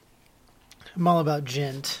I'm all about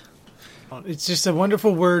djent. It's just a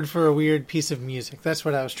wonderful word for a weird piece of music. That's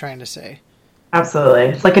what I was trying to say. Absolutely.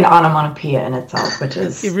 It's like an onomatopoeia in itself, which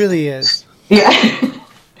is... It really is. Yeah.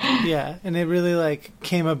 Yeah, and it really, like,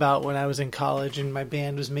 came about when I was in college and my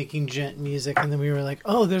band was making djent music, and then we were like,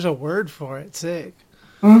 oh, there's a word for it. Sick.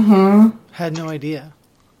 Mm-hmm. Had no idea.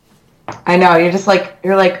 I know. You're just like,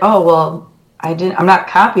 oh, well, I'm not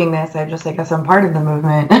copying this. I guess I'm part of the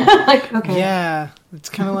movement. Like, okay. Yeah, it's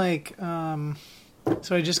kind of like,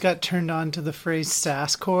 so I just got turned on to the phrase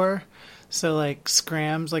sasscore. So, like,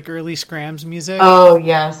 Scrams, like early Scrams music. Oh,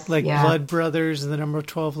 yes. Like yeah. Blood Brothers and the number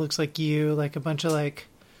 12 Looks Like You, like a bunch of, like,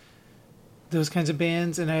 those kinds of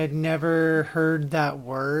bands. And I had never heard that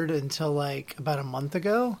word until, like, about a month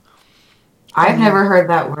ago. I've never heard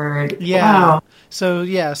that word. Yeah. Wow. So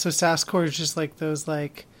sasscore is just, like, those,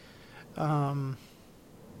 like, to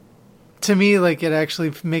me, like, it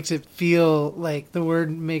actually makes it feel like the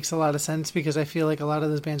word makes a lot of sense because I feel like a lot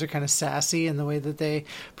of those bands are kind of sassy in the way that they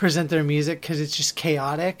present their music because it's just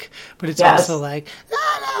chaotic, but it's also like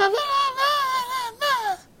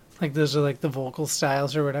those are like the vocal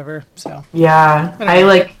styles or whatever. So yeah, I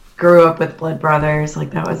like grew up with Blood Brothers.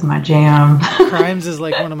 Like that was my jam. Crimes is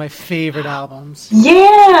like one of my favorite albums.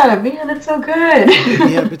 Yeah, man, that's so good.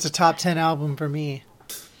 Yep, it's a top 10 album for me.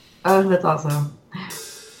 Oh, that's awesome.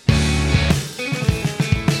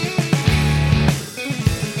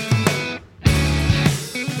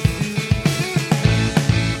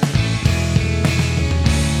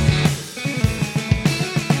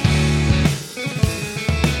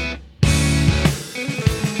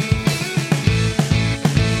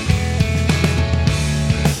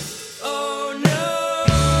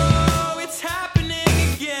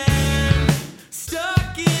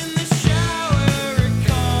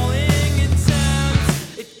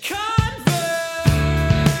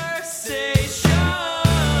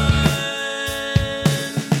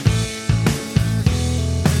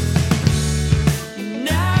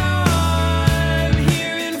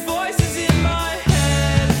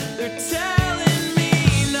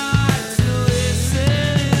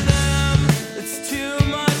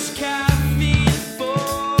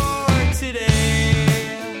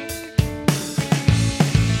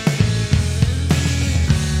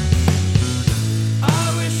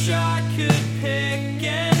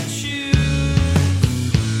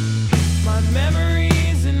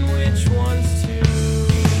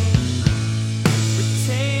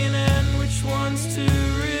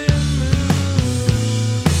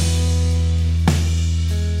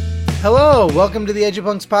 Hello, welcome to the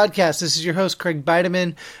Edupunks podcast. This is your host, Craig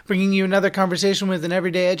Bideman, bringing you another conversation with an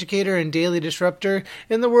everyday educator and daily disruptor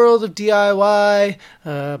in the world of DIY,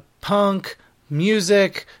 punk,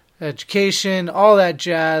 music, education, all that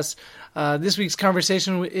jazz. This week's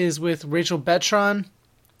conversation is with Rachel Betron.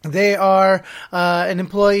 They are an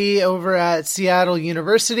employee over at Seattle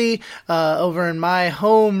University, over in my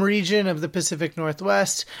home region of the Pacific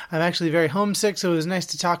Northwest. I'm actually very homesick, so it was nice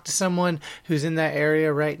to talk to someone who's in that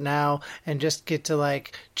area right now and just get to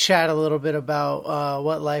like chat a little bit about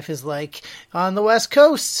what life is like on the West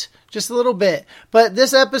Coast. Just a little bit. But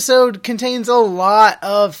this episode contains a lot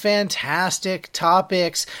of fantastic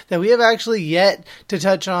topics that we have actually yet to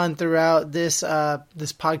touch on throughout this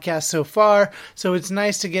this podcast so far. So it's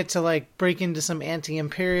nice to get to like break into some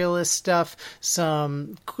anti-imperialist stuff,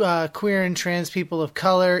 some queer and trans people of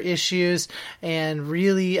color issues, and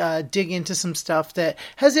really dig into some stuff that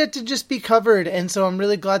has yet to just be covered. And so I'm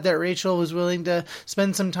really glad that Rachel was willing to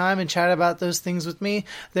spend some time and chat about those things with me.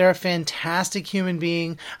 They're a fantastic human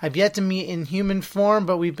being. I've yet to meet in human form,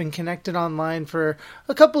 but we've been connected online for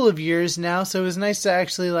a couple of years now, so it was nice to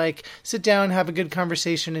actually like sit down, have a good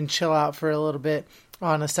conversation, and chill out for a little bit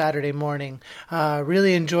on a Saturday morning.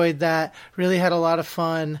 Really enjoyed that. Really had a lot of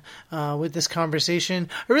fun with this conversation.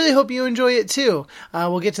 I really hope you enjoy it too.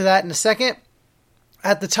 We'll get to that in a second.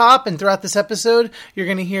 At the top and throughout this episode, you're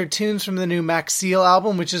going to hear tunes from the new Max Seal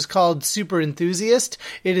album, which is called Super Enthusiast.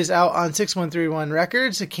 It is out on 6131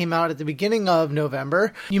 Records. It came out at the beginning of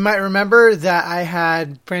November. You might remember that I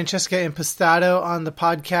had Francesca Impastato on the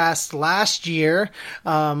podcast last year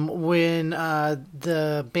when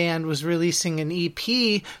the band was releasing an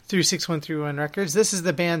EP through 6131 Records. This is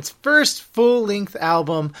the band's first full-length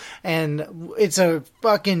album, and it's a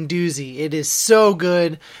fucking doozy. It is so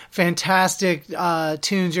good. Fantastic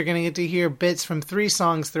tunes. You're going to get to hear bits from 3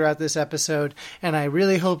 songs throughout this episode, and I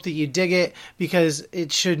really hope that you dig it, because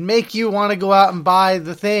it should make you want to go out and buy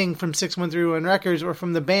the thing from 6131 Records, or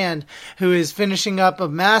from the band, who is finishing up a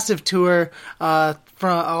massive tour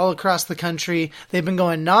from all across the country. They've been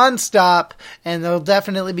going nonstop, and they'll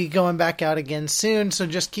definitely be going back out again soon. So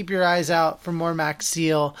just keep your eyes out for more Max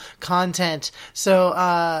Seal content. So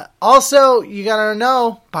also, you gotta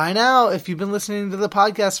know by now, if you've been listening to the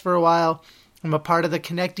podcast for a while, I'm a part of the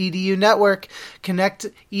Connect EDU network.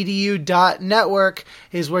 ConnectEDU.network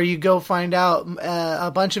is where you go find out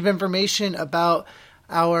a bunch of information about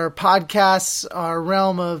our podcasts, our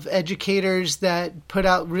realm of educators that put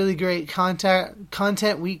out really great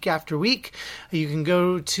content week after week. You can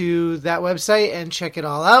go to that website and check it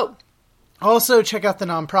all out. Also, check out the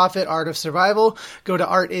nonprofit Art of Survival. Go to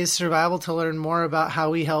Art is Survival to learn more about how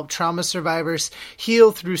we help trauma survivors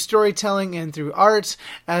heal through storytelling and through art,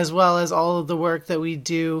 as well as all of the work that we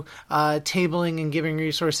do tabling and giving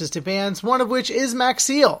resources to bands, one of which is Max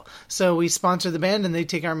Seal. So we sponsor the band, and they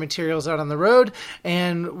take our materials out on the road.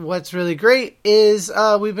 And what's really great is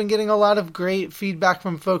we've been getting a lot of great feedback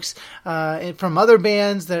from folks from other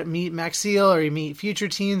bands that meet Max Seal or meet future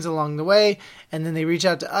teens along the way, and then they reach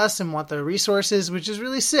out to us and want their resources, which is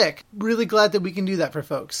really sick. Really glad that we can do that for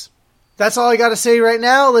folks. That's all I got to say right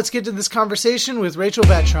now. Let's get to this conversation with Rachel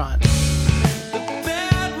Betron.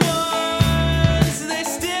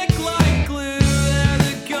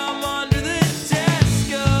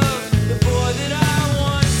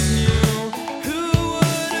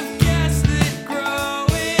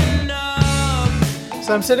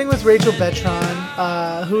 So I'm sitting with Rachel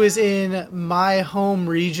Betron, who is in my home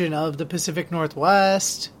region of the Pacific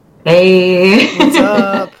Northwest. Hey. What's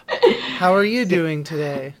up? How are you doing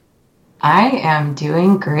today? I am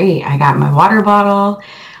doing great. I got my water bottle.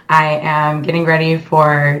 I am getting ready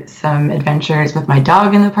for some adventures with my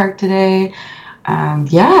dog in the park today.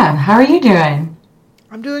 Yeah, how are you doing?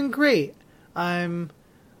 I'm doing great. I'm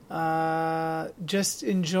just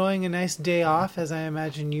enjoying a nice day off, as I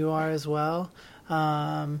imagine you are as well.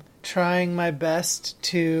 Trying my best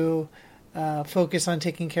to focus on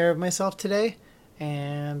taking care of myself today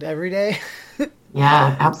and every day.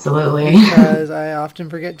 Yeah, absolutely. Because I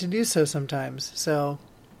often forget to do so sometimes. So,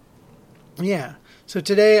 yeah. So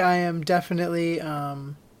today I am definitely,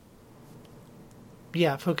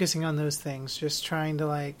 focusing on those things. Just trying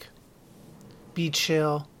to, be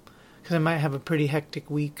chill. Because I might have a pretty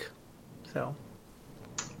hectic week. So,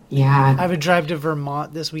 yeah. I have a drive to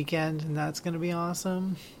Vermont this weekend, and that's going to be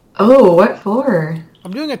awesome. Oh, what for?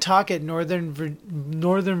 I'm doing a talk at Northern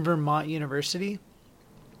Vermont University.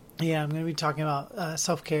 Yeah, I'm going to be talking about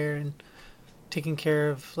self-care and taking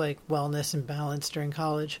care of wellness and balance during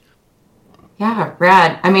college. Yeah,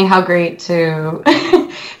 rad. I mean, how great to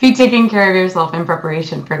be taking care of yourself in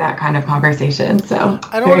preparation for that kind of conversation. So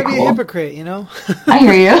I don't want to be a hypocrite, you know? I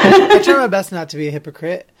hear you. I try my best not to be a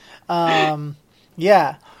hypocrite.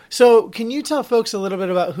 Yeah. So can you tell folks a little bit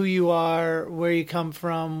about who you are, where you come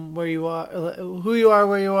from, where you are,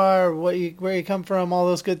 where you come from, all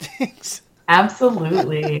those good things?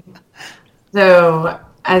 Absolutely. So,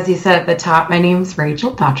 as you said at the top, my name's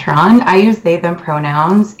Rachel Betron. I use they, them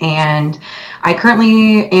pronouns, and I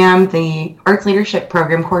currently am the Arts Leadership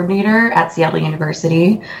Program Coordinator at Seattle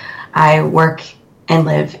University. I work and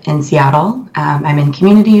live in Seattle. I'm in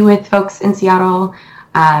community with folks in Seattle,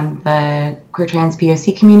 the queer trans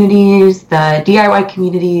POC communities, the DIY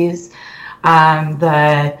communities,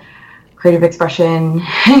 the creative expression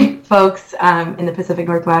folks in the Pacific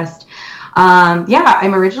Northwest.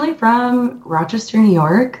 I'm originally from Rochester, New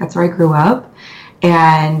York. That's where I grew up.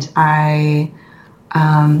 And I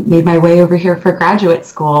made my way over here for graduate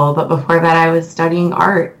school. But before that, I was studying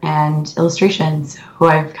art and illustration. So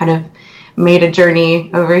I've kind of made a journey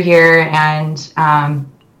over here and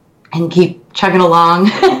keep chugging along,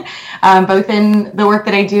 both in the work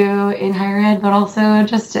that I do in higher ed, but also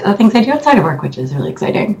just the things I do outside of work, which is really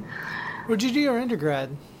exciting. Where'd you do your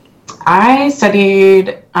undergrad? I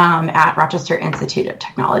studied at Rochester Institute of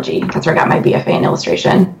Technology. That's where I got my BFA in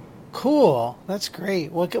illustration. Cool. That's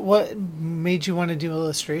great. What made you want to do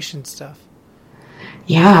illustration stuff?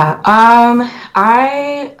 Yeah.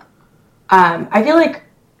 I feel like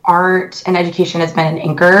art and education has been an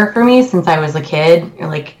anchor for me since I was a kid. I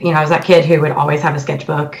was that kid who would always have a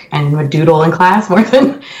sketchbook and would doodle in class more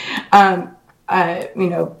than,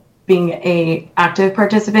 being a active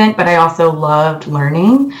participant, but I also loved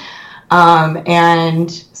learning. And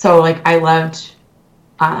so I loved,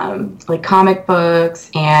 comic books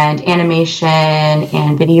and animation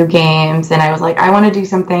and video games. And I was I want to do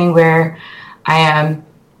something where I am,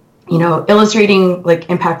 illustrating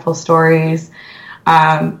impactful stories,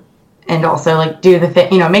 and also like do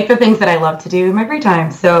make the things that I love to do in my free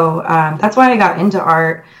time. So that's why I got into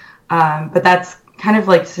art. But that's kind of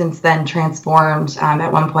like since then transformed.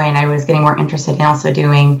 At one point, I was getting more interested in also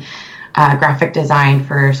doing graphic design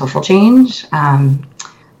for social change.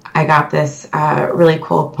 I got this really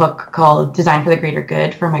cool book called Design for the Greater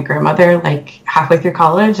Good from my grandmother, like halfway through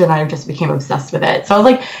college, and I just became obsessed with it. So I was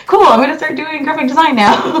like, cool, I'm going to start doing graphic design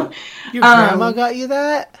now. Your grandma got you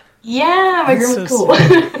that? Yeah, my grandma's so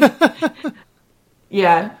cool.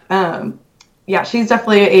 Yeah. Yeah, she's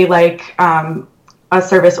definitely a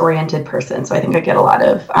service-oriented person. So I think I get a lot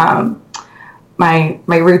of my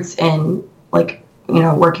roots in like,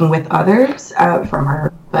 working with others from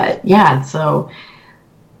her. But yeah, so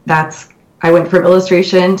I went from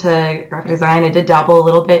illustration to graphic design. I did dabble a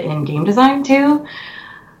little bit in game design too.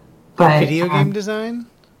 But video game design?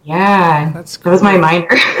 Yeah. That's cool. That was my minor.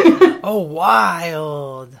 Oh,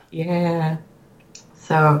 wild. Yeah.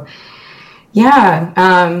 So, yeah.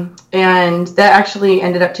 And that actually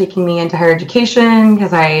ended up taking me into higher education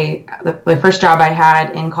because the first job I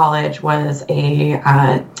had in college was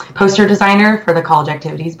a poster designer for the college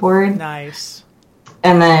activities board. Nice.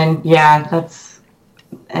 And then,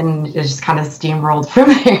 and it just kind of steamrolled from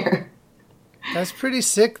there. That's pretty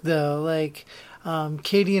sick, though. Like,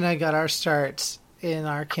 Katie and I got our starts in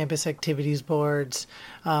our campus activities boards,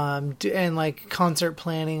 and like concert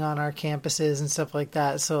planning on our campuses and stuff like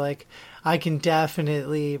that. So like, I can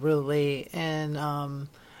definitely relate. And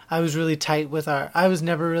I was really tight with I was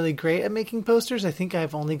never really great at making posters. I think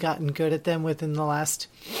I've only gotten good at them within the last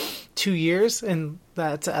 2 years, and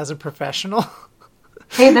that's as a professional.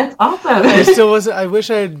 Hey, that's awesome. I wish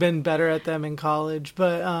I had been better at them in college,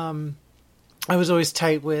 but I was always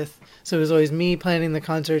tight with, so it was always me planning the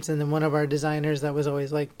concerts and then one of our designers that was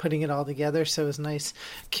always like putting it all together. So it was nice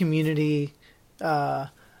community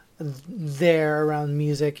there around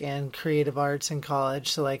music and creative arts in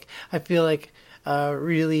college. So like, I feel like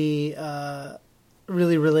really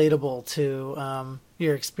relatable to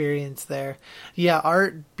your experience there. Yeah,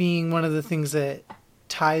 art being one of the things that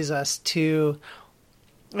ties us to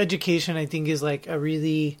education, I think, is like a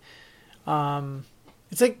really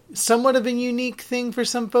it's like somewhat of a unique thing for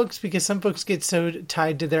some folks, because some folks get so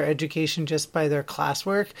tied to their education just by their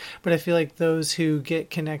classwork. But I feel like those who get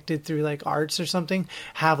connected through like arts or something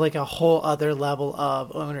have like a whole other level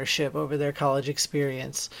of ownership over their college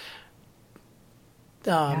experience.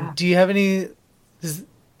 Do you have any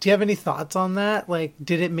thoughts on that? Like,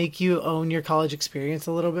 did it make you own your college experience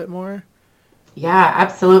a little bit more? Yeah,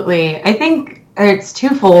 absolutely. I think it's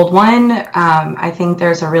twofold. One, I think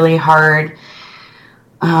there's a really hard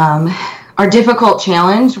or difficult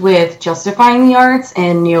challenge with justifying the arts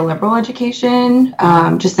in neoliberal education.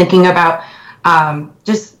 Just thinking about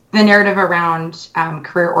just the narrative around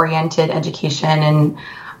career-oriented education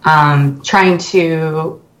and trying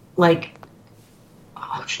to like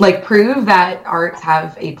prove that arts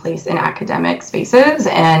have a place in academic spaces,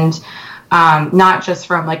 and not just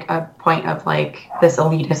from like a point of like this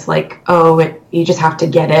elitist, like, you just have to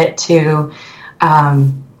get it to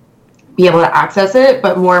be able to access it.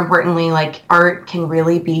 But more importantly, like, art can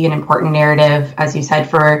really be an important narrative, as you said,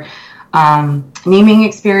 for naming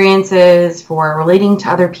experiences, for relating to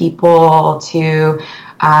other people, to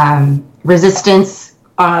resistance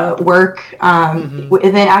work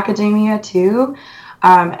within academia too.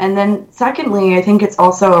 And then secondly, I think it's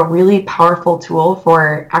also a really powerful tool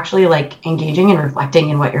for actually like engaging and reflecting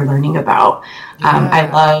in what you're learning about. I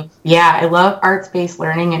love arts-based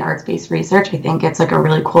learning and arts-based research. I think it's like a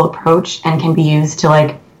really cool approach and can be used to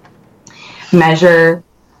like measure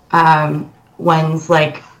one's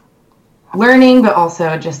like learning, but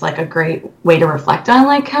also just like a great way to reflect on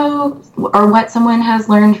like how or what someone has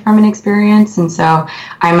learned from an experience. And so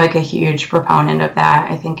I'm like a huge proponent of that.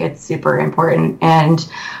 I think it's super important and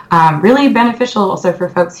really beneficial also for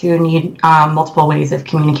folks who need multiple ways of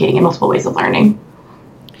communicating and multiple ways of learning.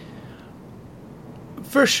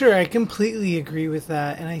 For sure, I completely agree with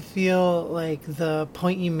that. And I feel like the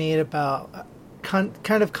point you made about kind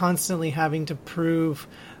of constantly having to prove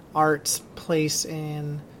art's place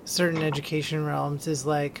in certain education realms is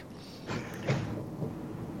like,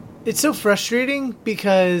 it's so frustrating,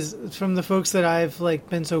 because from the folks that I've like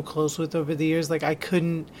been so close with over the years, like I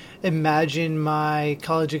couldn't imagine my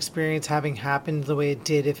college experience having happened the way it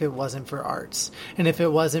did if it wasn't for arts, and if it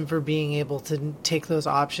wasn't for being able to take those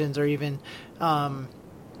options, or even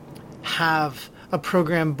have a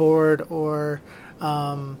program board or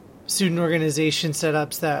student organization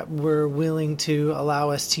setups that were willing to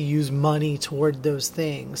allow us to use money toward those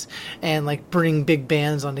things, and like bring big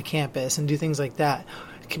bands onto campus and do things like that.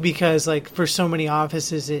 because like for so many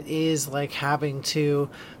offices it is like having to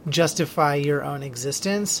justify your own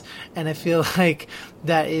existence, and I feel like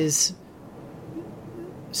that is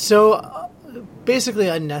so basically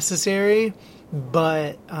unnecessary.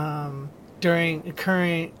 But currently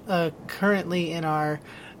in our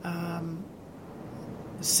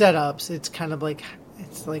setups, it's kind of like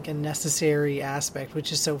it's like a necessary aspect,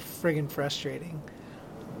 which is so friggin' frustrating.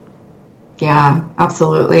 Yeah,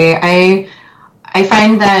 absolutely. I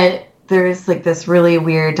find that there's like this really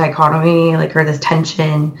weird dichotomy, like, or this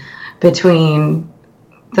tension between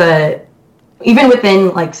even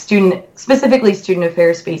within like specifically student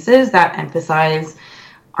affairs spaces that emphasize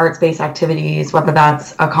arts-based activities, whether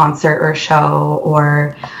that's a concert or a show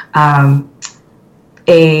or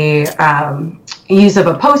a use of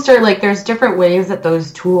a poster. Like, there's different ways that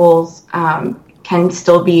those tools can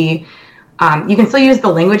still be, you can still use the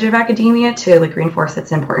language of academia to like reinforce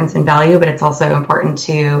its importance and value, but it's also important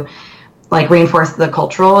to like reinforce the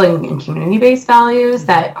cultural and community-based values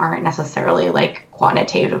that aren't necessarily like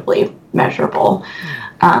quantitatively measurable.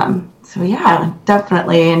 So yeah,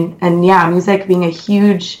 definitely. And yeah, music being a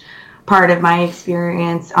huge part of my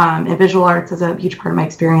experience, and visual arts is a huge part of my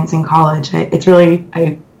experience in college.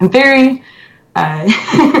 I am very,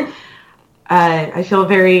 I feel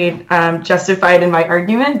very justified in my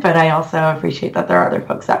argument, but I also appreciate that there are other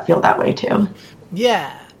folks that feel that way too.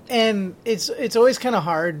 Yeah. And it's always kind of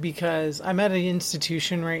hard because I'm at an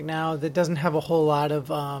institution right now that doesn't have a whole lot of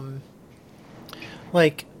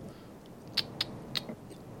like,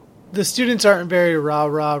 the students aren't very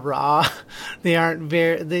rah. They aren't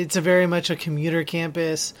it's a very much a commuter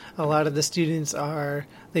campus. A lot of the students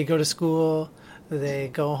they go to school, they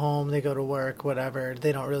go home, they go to work, whatever.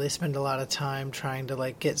 They don't really spend a lot of time trying to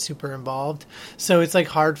like get super involved. So it's like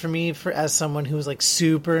hard for me as someone who's like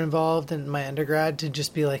super involved in my undergrad to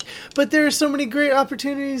just be like, but there are so many great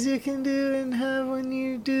opportunities you can do and have when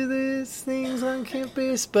you do these things on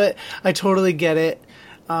campus. But I totally get it.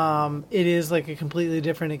 It is like a completely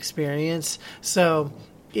different experience. So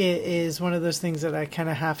it is one of those things that I kind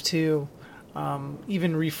of have to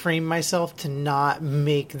even reframe myself to not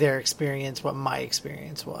make their experience what my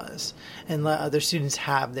experience was and let other students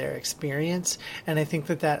have their experience. And I think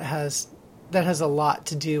that has a lot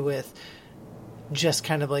to do with just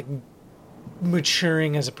kind of like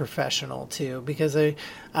maturing as a professional too, because I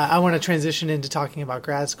want to transition into talking about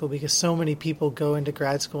grad school, because so many people go into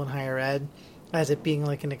grad school and higher ed as it being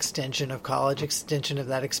like an extension of college, extension of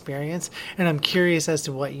that experience. And I'm curious as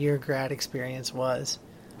to what your grad experience was.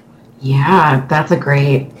 Yeah, that's a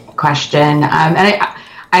great question. And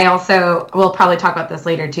I also, we'll probably talk about this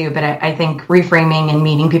later too, but I think reframing and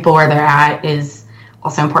meeting people where they're at is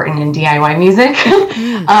also important in DIY music.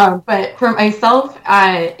 But for myself,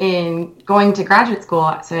 in going to graduate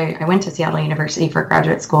school, so I went to Seattle University for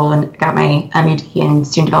graduate school and got my MUD in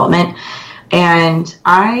student development. And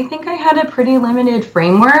I think I had a pretty limited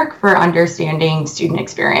framework for understanding student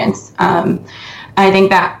experience. I think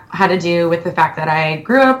that had to do with the fact that I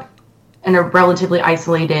grew up in a relatively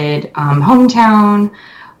isolated hometown.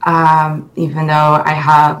 Even though I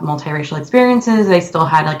have multiracial experiences, I still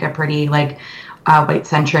had like a pretty like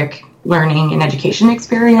white-centric learning and education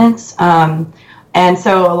experience. And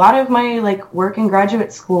so a lot of my like work in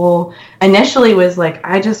graduate school initially was like,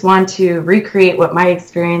 I just want to recreate what my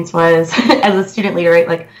experience was as a student leader, right?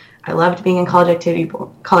 Like, I loved being in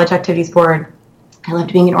college activities board. I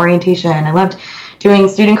loved being in orientation. I loved doing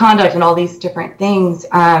student conduct and all these different things,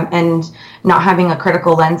 and not having a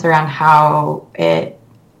critical lens around how it,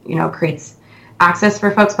 creates access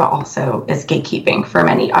for folks, but also is gatekeeping for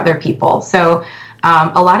many other people. So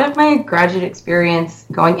a lot of my graduate experience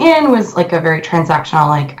going in was like a very transactional,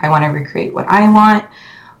 like I want to recreate what I want.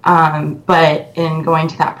 But in going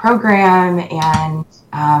to that program and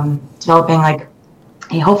developing like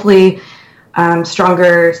a hopefully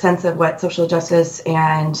stronger sense of what social justice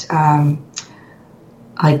and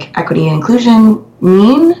like equity and inclusion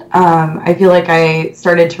mean, I feel like I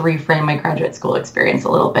started to reframe my graduate school experience a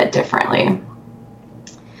little bit differently.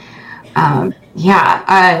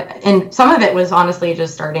 And some of it was honestly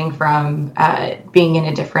just starting from being in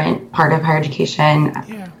a different part of higher education.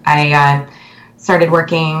 Yeah. I started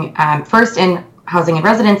working first in housing and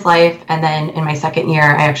residence life, and then in my second year,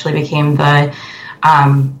 I actually became the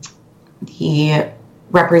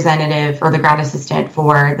representative or the grad assistant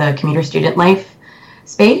for the commuter student life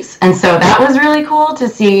space. And so that was really cool to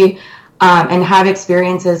see and have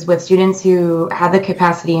experiences with students who had the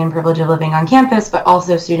capacity and privilege of living on campus, but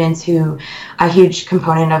also students who a huge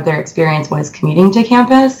component of their experience was commuting to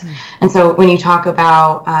campus. Mm. And so when you talk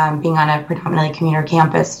about being on a predominantly commuter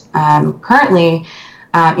campus currently,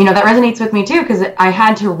 that resonates with me too, because I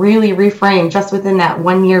had to really reframe just within that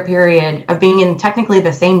 1 year period of being in technically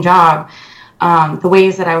the same job, the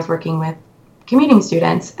ways that I was working with commuting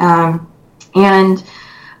students. And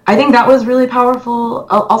I think that was really powerful.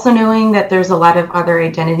 Also knowing that there's a lot of other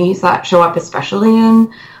identities that show up, especially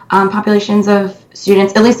in populations of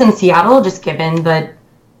students, at least in Seattle, just given the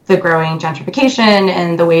growing gentrification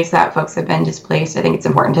and the ways that folks have been displaced. I think it's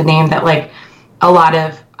important to name that like a lot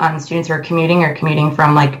of students who are commuting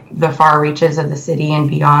from like the far reaches of the city and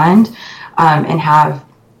beyond, and have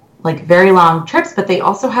like very long trips, but they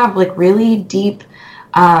also have like really deep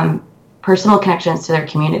personal connections to their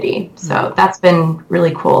community. So that's been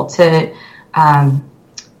really cool to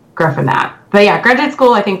grow from that. But yeah, graduate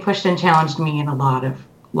school I think pushed and challenged me in a lot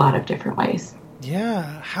of different ways.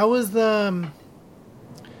 Yeah. How was the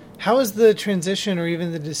transition or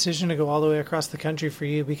even the decision to go all the way across the country for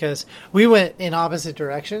you? Because we went in opposite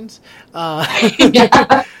directions.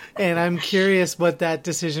 Yeah. And I'm curious what that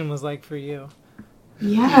decision was like for you.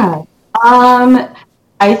 Yeah.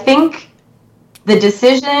 I think the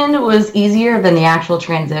decision was easier than the actual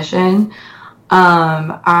transition.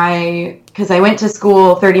 Because I went to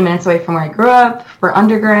school 30 minutes away from where I grew up for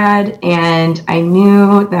undergrad, and I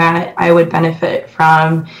knew that I would benefit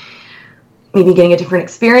from maybe getting a different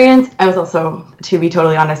experience. I was also, to be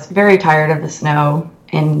totally honest, very tired of the snow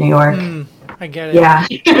in New York. I get it. Yeah.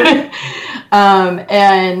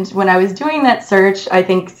 And when I was doing that search, I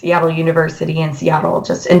think Seattle University and Seattle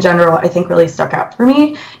just in general, I think really stuck out for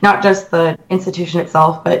me. Not just the institution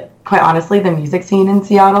itself, but quite honestly, the music scene in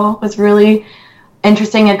Seattle was really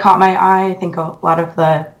interesting and caught my eye. I think a lot of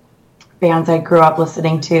the bands I grew up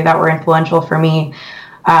listening to that were influential for me,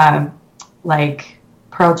 like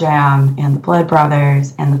Pearl Jam and the Blood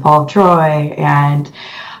Brothers and the Fall of Troy and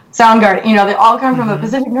Soundgarden, they all come from the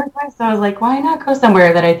Pacific Northwest. So I was like, why not go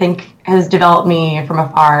somewhere that I think has developed me from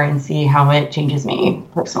afar and see how it changes me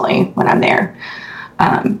personally when I'm there.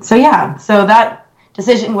 So that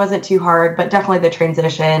decision wasn't too hard, but definitely the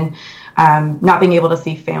transition, not being able to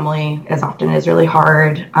see family as often is really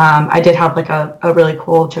hard. I did have like a really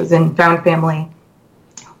cool chosen found family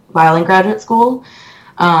while in graduate school.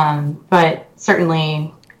 But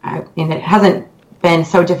certainly, it hasn't been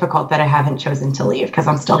so difficult that I haven't chosen to leave because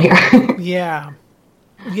I'm still here. Yeah.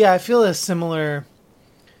 I feel a similar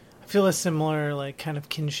like kind of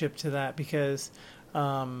kinship to that because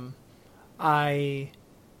when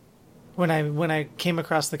I came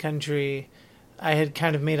across the country, I had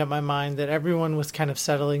kind of made up my mind that everyone was kind of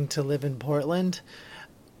settling to live in Portland.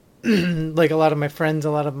 Like a lot of my friends,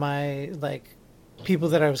 a lot of my like people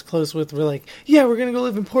that I was close with were like, yeah, we're going to go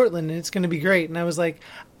live in Portland and it's going to be great. And I was like,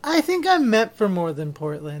 I think I'm meant for more than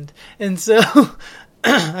Portland. And so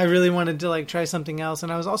I really wanted to like try something else.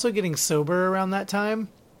 And I was also getting sober around that time.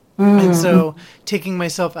 And so taking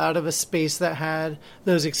myself out of a space that had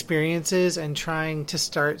those experiences and trying to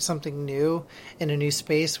start something new in a new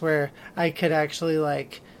space where I could actually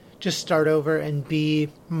like just start over and be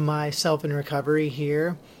myself in recovery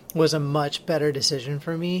here was a much better decision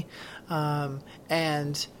for me.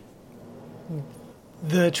 And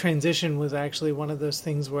the transition was actually one of those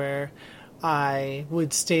things where I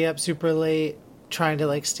would stay up super late trying to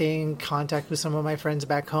like stay in contact with some of my friends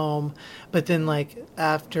back home. But then like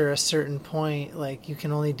after a certain point, like you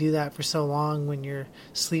can only do that for so long when your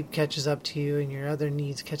sleep catches up to you and your other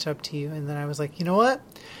needs catch up to you. And then I was like, you know what?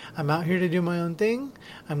 I'm out here to do my own thing.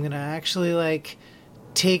 I'm going to actually like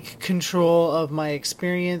take control of my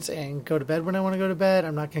experience and go to bed when I want to go to bed.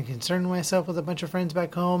 I'm not going to concern myself with a bunch of friends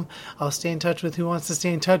back home. I'll stay in touch with who wants to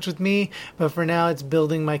stay in touch with me. But for now, it's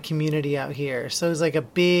building my community out here. So it was like a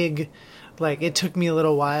big, like it took me a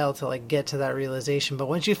little while to like get to that realization. But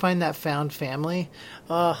once you find that found family,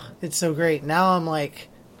 it's so great. Now I'm like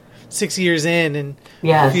 6 years in and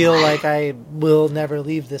feel like I will never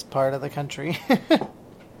leave this part of the country.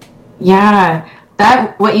 Yeah.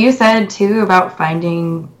 That what you said too about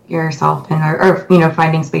finding yourself and or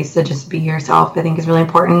finding space to just be yourself, I think is really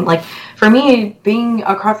important. Like for me, being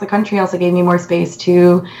across the country also gave me more space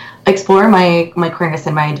to explore my queerness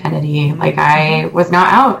and my identity. Like I was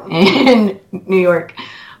not out in New York,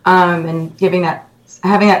 and having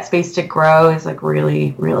that space to grow is like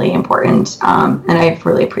really, really important. And I've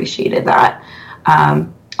really appreciated that.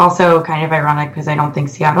 Also kind of ironic because I don't think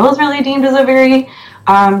Seattle is really deemed as a very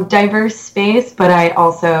diverse space, but I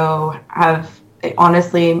also have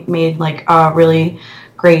honestly made like a really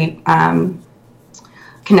great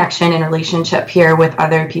connection and relationship here with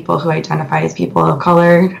other people who identify as people of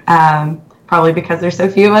color, probably because there's so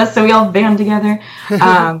few of us, so we all band together.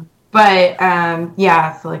 So like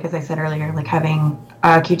as I said earlier, like having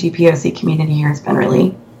a QTPOC community here has been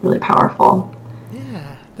really, really powerful. Yeah.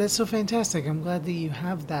 That's so fantastic. I'm glad that you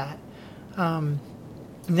have that. Now,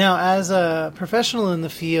 as a professional in the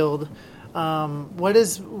field, what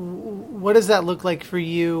does that look like for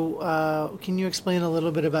you? Can you explain a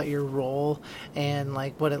little bit about your role and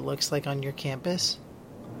like what it looks like on your campus?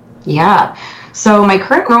 Yeah. So my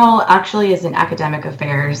current role actually is in academic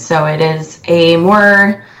affairs. So it is a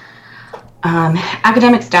more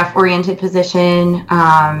academic staff-oriented position.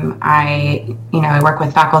 I work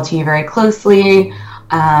with faculty very closely.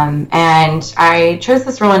 And I chose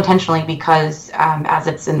this role intentionally because as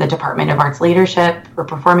it's in the Department of Arts Leadership or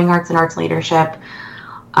Performing Arts and Arts Leadership,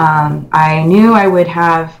 I knew I would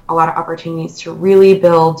have a lot of opportunities to really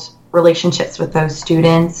build relationships with those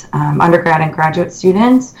students, undergrad and graduate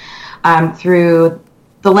students, through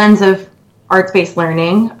the lens of arts-based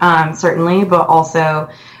learning, certainly, but also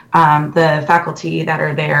the faculty that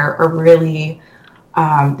are there are really,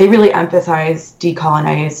 they really emphasize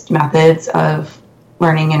decolonized methods of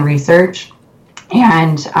learning and research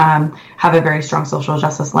and have a very strong social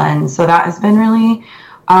justice lens. So that has been really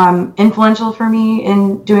influential for me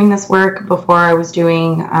in doing this work. Before I was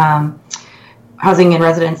doing housing and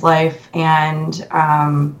residence life, and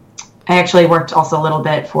I actually worked also a little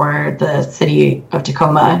bit for the city of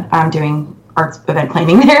Tacoma doing arts event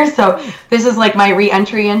planning there. So this is like my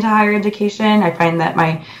re-entry into higher education. I find that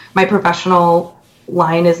my professional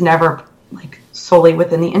line is never like solely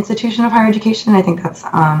within the institution of higher education. I think that's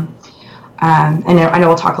I know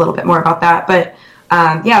we'll talk a little bit more about that, but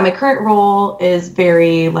my current role is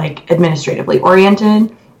very like administratively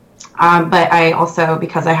oriented. But I also,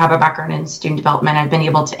 because I have a background in student development, I've been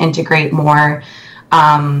able to integrate more,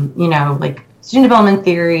 like student development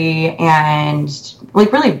theory and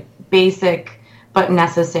like really basic but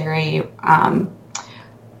necessary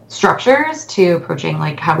structures to approaching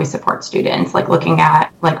like how we support students, like looking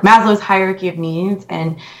at like Maslow's hierarchy of needs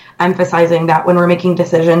and emphasizing that when we're making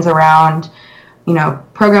decisions around,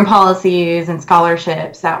 program policies and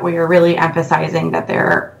scholarships, that we are really emphasizing that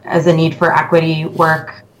there is a need for equity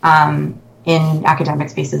work in academic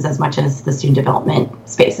spaces as much as the student development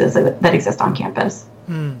spaces that exist on campus.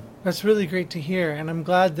 That's really great to hear. And I'm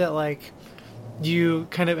glad that like you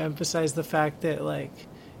kind of emphasize the fact that like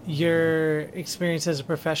your experience as a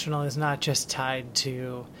professional is not just tied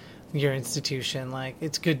to your institution. Like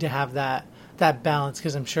it's good to have that balance,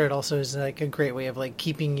 because I'm sure it also is like a great way of like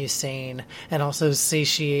keeping you sane and also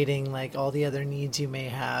satiating like all the other needs you may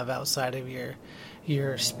have outside of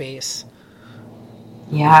your space.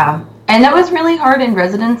 Yeah. And that was really hard in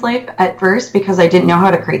residence life at first because I didn't know how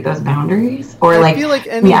to create those boundaries. Or I feel like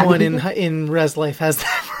anyone in res life has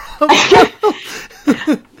that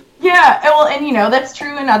problem. Yeah, well, and that's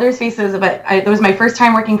true in other spaces, but it was my first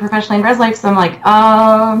time working professionally in res life, so I'm like,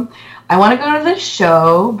 I want to go to this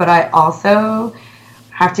show, but I also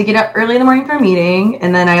have to get up early in the morning for a meeting,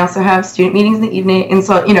 and then I also have student meetings in the evening, and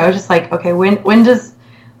so, it's just like, okay, when does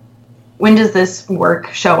this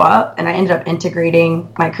work show up? And I ended up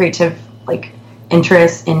integrating my creative, like,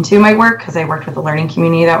 interests into my work, because I worked with a learning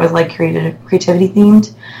community that was, like, creativity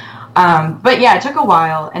themed. But yeah, it took a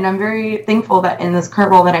while, and I'm very thankful that in this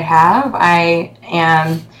current role that I have, I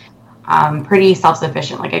am pretty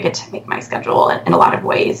self-sufficient. Like I get to make my schedule in a lot of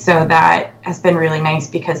ways. So that has been really nice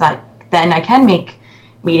because then I can make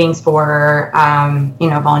meetings for,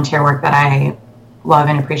 volunteer work that I love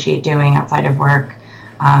and appreciate doing outside of work.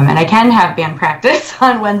 And I can have band practice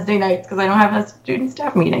on Wednesday nights because I don't have a student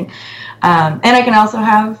staff meeting. And I can also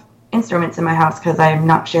have instruments in my house because I'm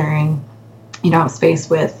not sharing, space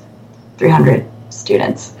with 300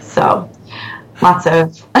 students. So lots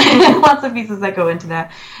of pieces that go into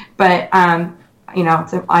that. But,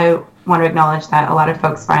 so I want to acknowledge that a lot of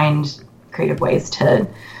folks find creative ways to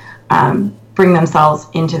bring themselves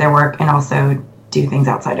into their work and also do things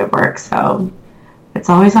outside of work. So it's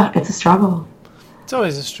a struggle. It's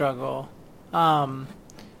always a struggle. And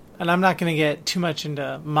I'm not going to get too much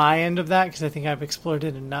into my end of that because I think I've explored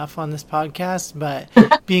it enough on this podcast. But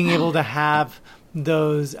being able to have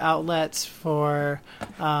those outlets for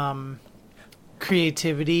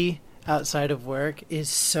creativity outside of work is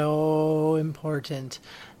so important.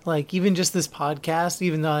 Like even just this podcast,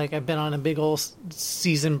 even though like I've been on a big old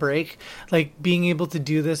season break, like being able to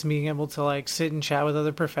do this, being able to like sit and chat with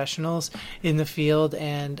other professionals in the field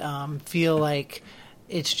and feel like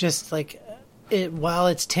it's just like while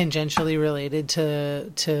it's tangentially related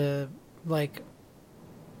to like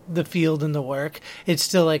the field and the work, it's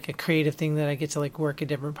still like a creative thing that I get to like work a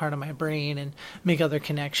different part of my brain and make other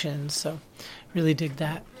connections. So really dig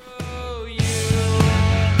that.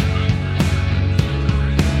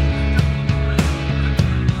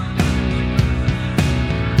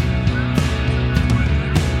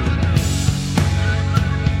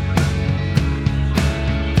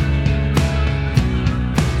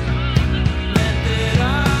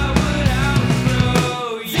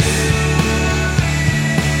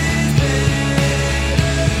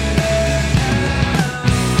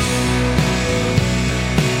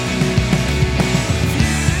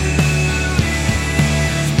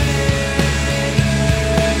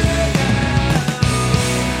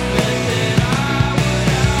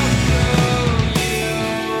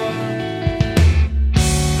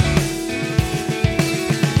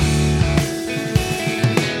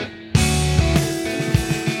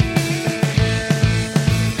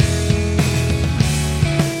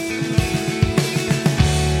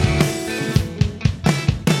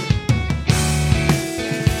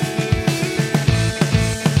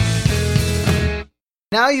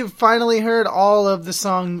 Now you've finally heard all of the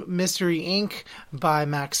song Mystery Inc. by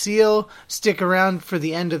Max Seal. Stick around for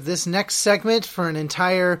the end of this next segment for an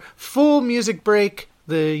entire full music break,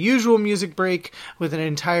 the usual music break with an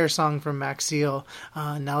entire song from Max Seal.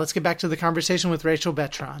 Now let's get back to the conversation with Rachel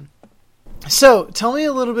Betron. So tell me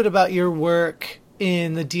a little bit about your work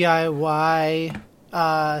in the DIY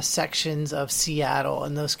sections of Seattle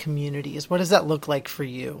and those communities. What does that look like for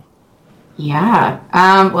you? Yeah.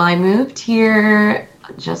 Well, I moved here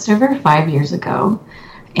just over 5 years ago.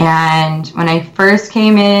 And when I first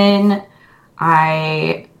came in,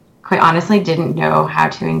 I quite honestly didn't know how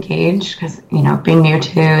to engage because, being new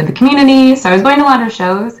to the community. So I was going to a lot of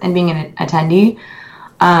shows and being an attendee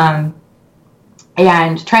and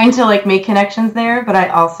trying to make connections there. But I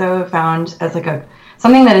also found as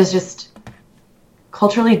something that is just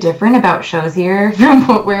culturally different about shows here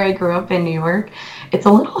from where I grew up in New York. It's a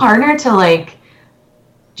little harder to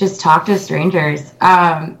just talk to strangers.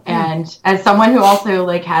 And as someone who also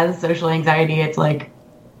has social anxiety, it's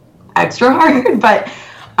extra hard, but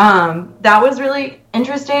that was really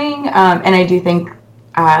interesting. And I do think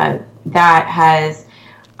that has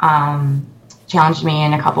challenged me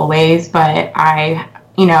in a couple ways, but I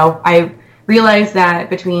realized that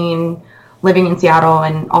between living in Seattle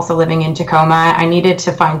and also living in Tacoma, I needed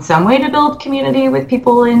to find some way to build community with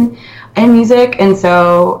people in music. And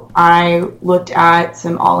so I looked at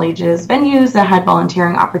some all ages venues that had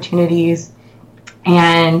volunteering opportunities.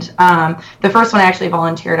 And the first one I actually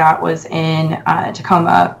volunteered at was in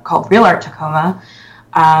Tacoma called Real Art Tacoma.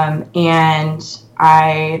 And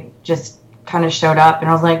I just kind of showed up and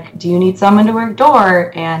I was like, do you need someone to work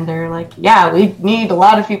door? And they're like, yeah, we need a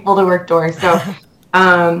lot of people to work door. So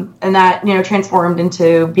and that, transformed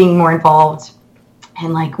into being more involved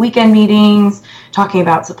in weekend meetings, talking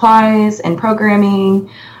about supplies and programming,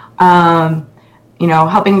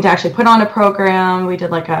 helping to actually put on a program. We did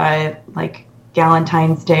a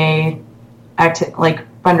Galentine's Day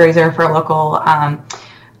fundraiser for a local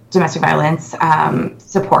domestic violence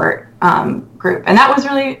support group. And that was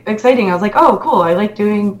really exciting. I was like, oh, cool. I like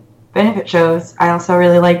doing benefit shows. I also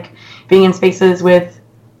really like being in spaces with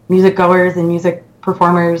music goers and music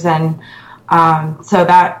performers, and so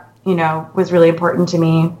that was really important to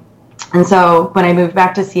me. And so when I moved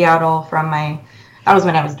back to Seattle that was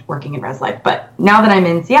when I was working in Res Life, but now that I'm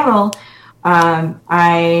in Seattle,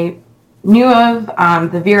 I knew of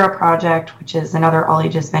the Vera Project, which is another all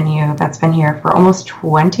ages venue that's been here for almost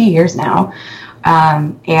 20 years now,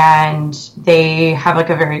 and they have a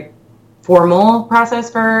very formal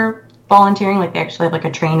process for volunteering. They actually have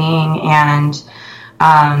a training and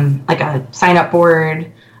a sign-up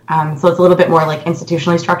board. So it's a little bit more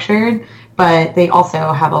institutionally structured, but they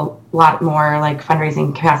also have a lot more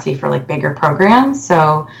fundraising capacity for bigger programs.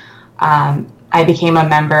 So I became a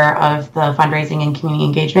member of the Fundraising and Community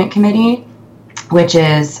Engagement Committee, which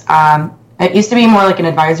is, it used to be more an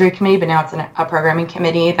advisory committee, but now it's a programming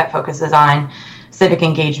committee that focuses on civic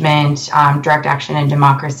engagement, direct action and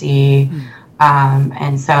democracy.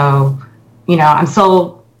 And so, I'm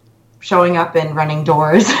still showing up and running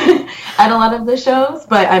doors at a lot of the shows,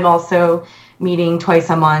 but I'm also meeting twice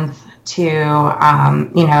a month to,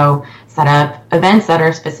 set up events that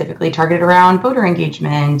are specifically targeted around voter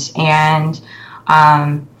engagement and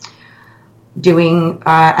I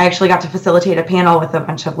actually got to facilitate a panel with a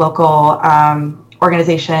bunch of local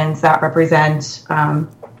organizations that represent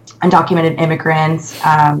undocumented immigrants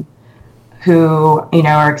who,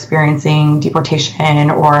 are experiencing deportation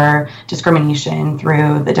or discrimination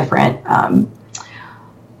through the different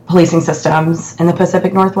policing systems in the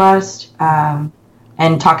Pacific Northwest,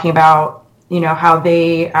 and talking about, how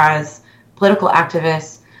they, as political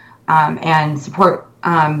activists and support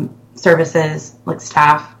services,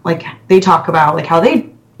 staff, they talk about, how they,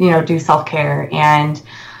 do self-care and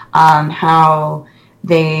how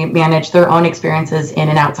they manage their own experiences in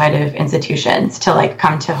and outside of institutions to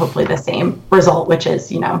come to hopefully the same result, which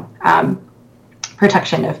is,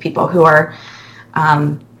 protection of people who are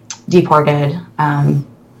deported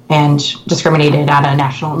and discriminated at a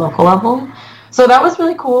national and local level. So that was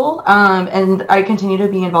really cool. And I continue to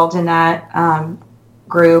be involved in that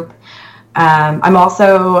group. I'm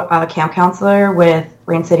also a camp counselor with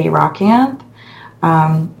Rain City Rock Camp,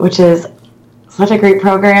 which is such a great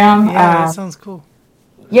program. Yeah, that sounds cool.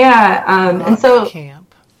 Yeah, and so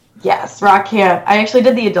camp. Yes, rock camp. I actually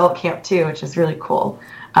did the adult camp too, which is really cool,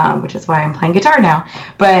 which is why I'm playing guitar now.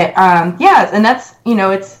 But yes, and that's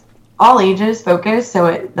it's all ages focused.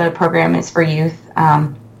 So the program is for youth,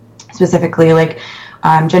 specifically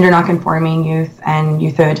gender nonconforming youth and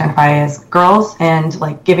youth who identify as girls, and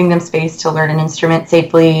giving them space to learn an instrument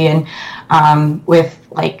safely and with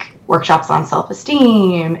workshops on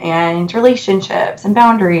self-esteem and relationships and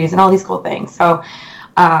boundaries and all these cool things. So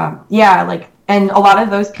and a lot of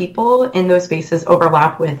those people in those spaces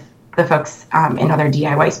overlap with the folks in other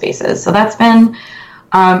DIY spaces. So that's been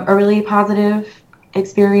a really positive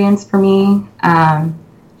experience for me. And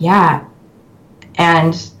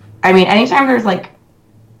I mean, anytime there's like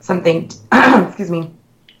something, something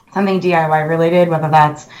DIY related, whether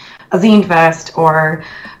that's a zine fest or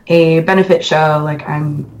a benefit show, like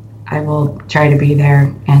I will try to be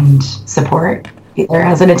there and support, either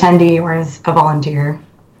as an attendee or as a volunteer.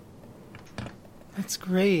 That's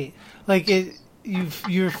great. Like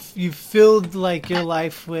you've filled like your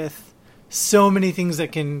life with so many things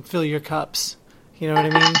that can fill your cups. You know what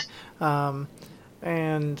I mean?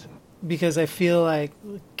 And because I feel like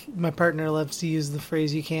my partner loves to use the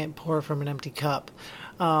phrase, you can't pour from an empty cup,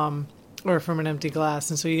 or from an empty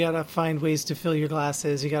glass. And so you got to find ways to fill your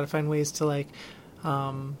glasses. You got to find ways to like,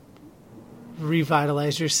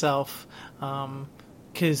 revitalize yourself.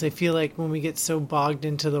 'Cause I feel like when we get so bogged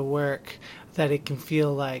into the work that it can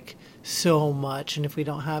feel like so much. And if we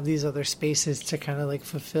don't have these other spaces to kind of like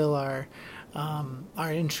fulfill our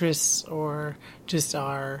interests or just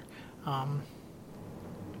our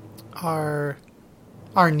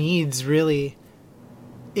needs, really,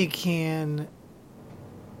 it can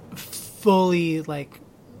fully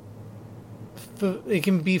it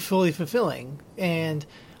can be fully fulfilling. And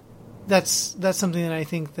that's something that I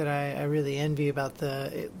think that I really envy about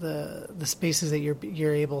the spaces that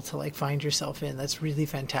you're able to like find yourself in. That's really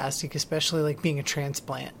fantastic, especially like being a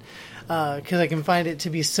transplant, because I can find it to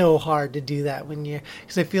be so hard to do that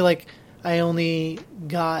because I feel like I only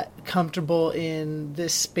got comfortable in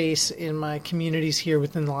this space in my communities here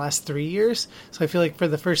within the last 3 years. So I feel like for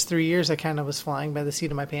the first 3 years, I kind of was flying by the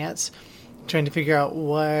seat of my pants, trying to figure out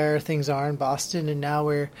where things are in Boston. And now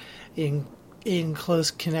we're in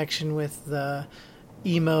close connection with the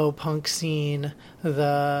emo punk scene,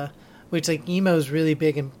 which like emo is really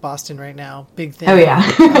big in Boston right now. Big thing. Oh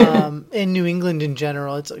yeah. In New England in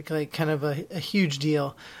general, it's like kind of a huge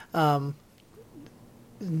deal.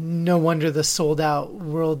 No wonder the Sold Out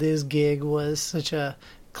World Is gig was such a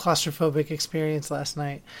claustrophobic experience last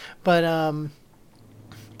night. But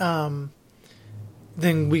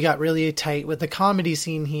then we got really tight with the comedy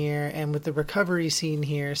scene here and with the recovery scene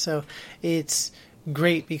here. So it's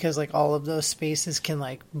great because like all of those spaces can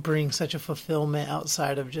like bring such a fulfillment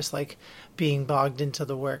outside of just like being bogged into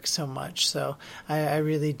the work so much. So I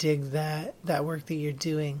really dig that work that you're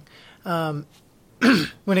doing. When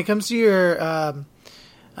it comes to your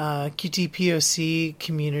QTPOC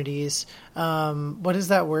communities, what does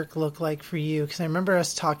that work look like for you? Because I remember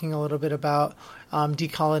us talking a little bit about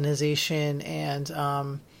decolonization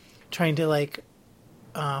and trying to like,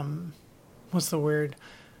 what's the word?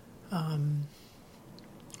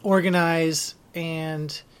 Organize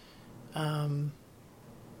and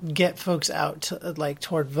get folks out to, like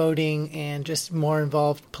toward voting and just more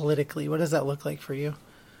involved politically. What does that look like for you?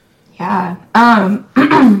 Yeah,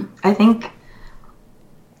 I think.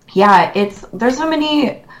 Yeah, there's so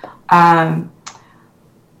many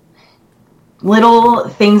little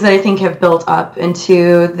things that I think have built up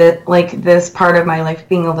into this part of my life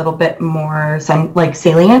being a little bit more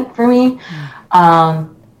salient for me.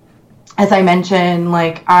 As I mentioned,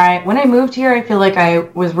 when I moved here, I feel like I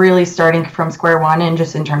was really starting from square one, and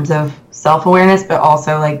just in terms of self-awareness, but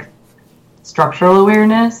also like structural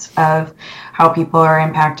awareness of how people are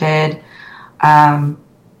impacted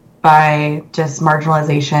by just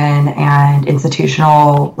marginalization and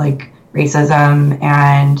institutional racism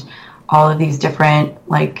and all of these different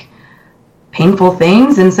painful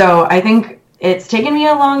things. And so I think it's taken me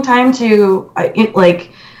a long time to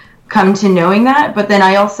come to knowing that. But then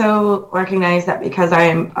I also recognize that because I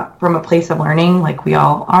am from a place of learning, like we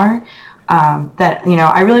all are, that,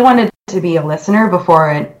 I really wanted to be a listener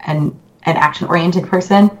before an action-oriented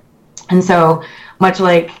person. And so much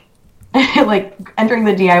like entering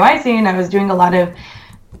the DIY scene, I was doing a lot of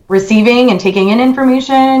receiving and taking in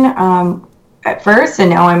information at first, and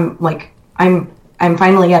now I'm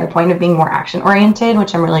finally at a point of being more action oriented,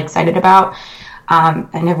 which I'm really excited about,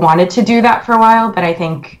 and have wanted to do that for a while. But I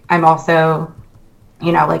think I'm also,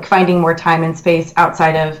 finding more time and space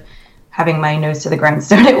outside of having my nose to the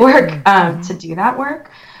grindstone at work to do that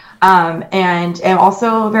work. And I'm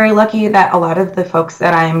also very lucky that a lot of the folks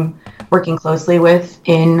that I'm working closely with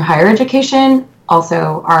in higher education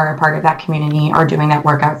also are a part of that community, are doing that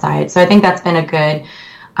work outside. So I think that's been a good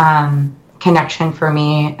connection for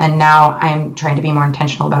me. And now I'm trying to be more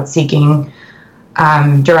intentional about seeking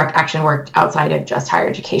direct action work outside of just higher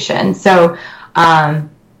education. So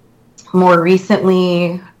more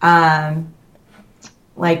recently,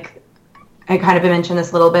 I kind of mentioned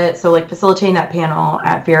this a little bit. So like facilitating that panel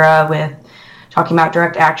at Vera with talking about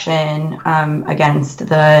direct action against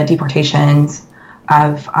the deportations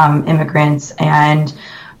of immigrants and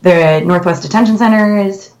the Northwest Detention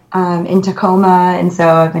Centers in Tacoma. And so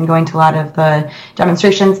I've been going to a lot of the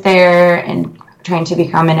demonstrations there and trying to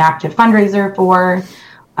become an active fundraiser for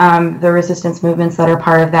the resistance movements that are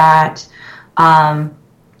part of that.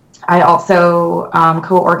 I also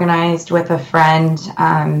co-organized with a friend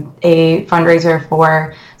a fundraiser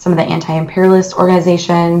for some of the anti-imperialist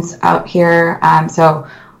organizations out here.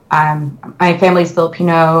 My family's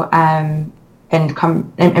Filipino and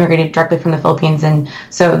immigrated directly from the Philippines, and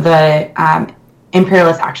so the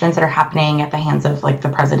imperialist actions that are happening at the hands of like the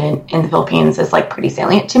president in the Philippines is like pretty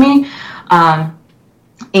salient to me.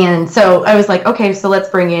 And so I was like, okay, so let's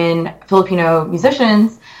bring in Filipino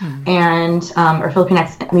musicians and or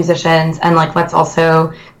Filipinx musicians, and like let's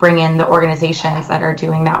also bring in the organizations that are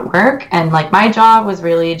doing that work. And like my job was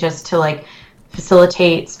really just to like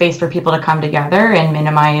facilitate space for people to come together and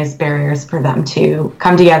minimize barriers for them to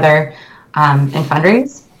come together and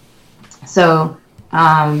fundraise. So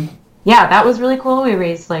yeah, that was really cool. We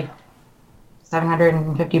raised like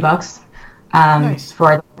 $750 nice.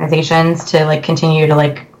 For the organizations to like continue to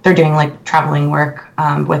like, they're doing like traveling work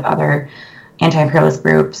with other anti-imperialist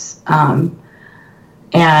groups.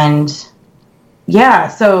 And yeah,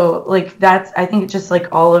 so like that's, I think just like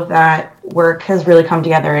all of that work has really come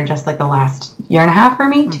together in just like the last year and a half for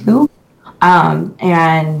me too.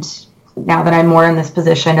 And now that I'm more in this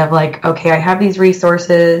position of like, okay, I have these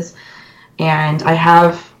resources and I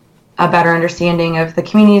have a better understanding of the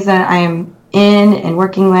communities that I'm in and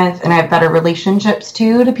working with, and I have better relationships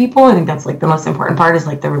too to people. I think that's like the most important part is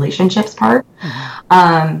like the relationships part.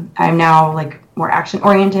 I'm now like more action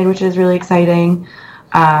oriented, which is really exciting.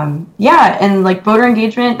 Yeah, and like voter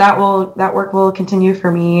engagement, that work will continue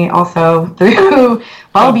for me also through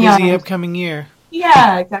well beyond busy upcoming year.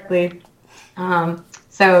 Yeah, exactly.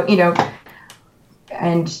 So you know,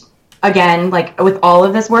 and again, like with all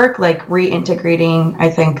of this work, like reintegrating, I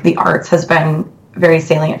think the arts has been very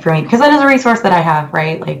salient for me because that is a resource that I have,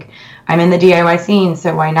 right? Like I'm in the DIY scene,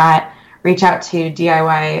 so why not reach out to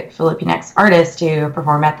DIY Filipinx artists to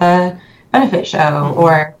perform at the benefit show,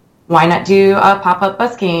 or why not do a pop-up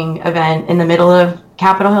busking event in the middle of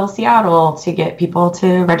Capitol Hill, Seattle to get people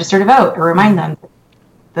to register to vote or remind them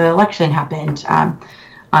the election happened on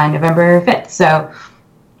November 5th. So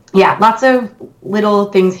yeah, lots of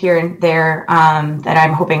little things here and there that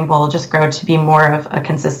I'm hoping will just grow to be more of a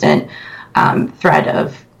consistent thread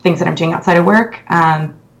of things that I'm doing outside of work.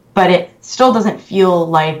 But it still doesn't feel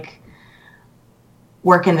like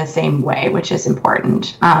work in the same way, which is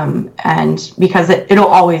important. And because it'll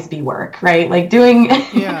always be work, right? Like doing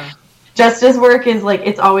justice work is like,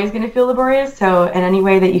 it's always going to feel laborious. So in any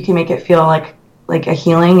way that you can make it feel like a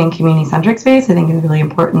healing and community-centric space, I think is really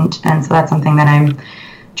important. And so that's something that I'm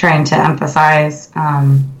trying to emphasize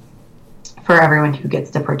for everyone who gets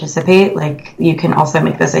to participate. Like you can also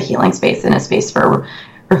make this a healing space and a space for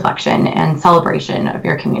reflection and celebration of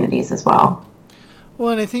your communities as well. Well,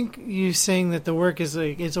 and I think you saying that the work is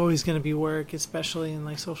like, it's always going to be work, especially in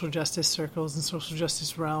like social justice circles and social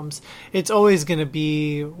justice realms. It's always going to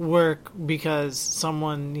be work because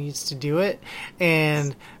someone needs to do it.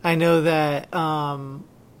 And I know that,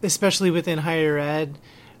 especially within higher ed,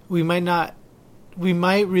 we might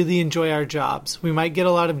really enjoy our jobs. We might get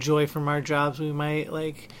a lot of joy from our jobs. We might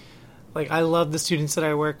like I love the students that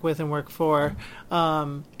I work with and work for.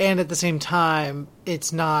 And at the same time,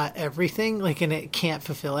 it's not everything, like, and it can't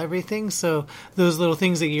fulfill everything. So those little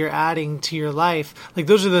things that you're adding to your life, like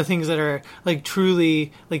those are the things that are like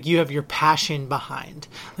truly like you have your passion behind.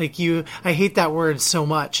 Like I hate that word so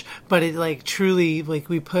much, but it like truly like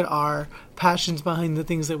we put our passions behind the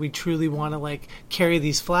things that we truly want to like carry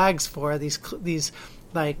these flags for, these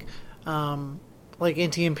like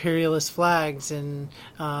anti-imperialist flags and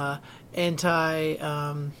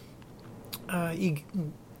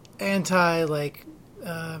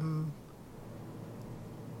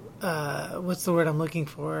what's the word I'm looking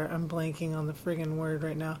for? I'm blanking on the friggin' word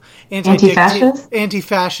right now. Anti-fascist?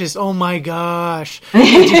 Anti-fascist. Oh my gosh.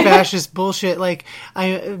 Anti-fascist bullshit. Like,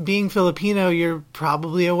 being Filipino, you're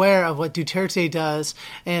probably aware of what Duterte does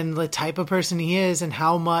and the type of person he is and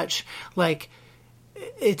how much, like,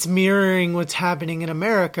 it's mirroring what's happening in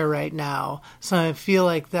America right now. So I feel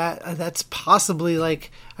like that's possibly like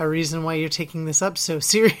a reason why you're taking this up so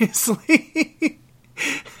seriously.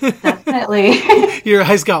 Definitely. Your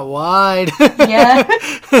eyes got wide. Yeah.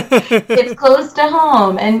 It's close to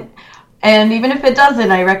home. And even if it doesn't,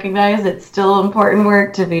 I recognize it's still important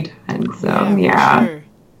work to be done. So yeah. Sure.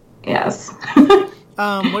 Yes.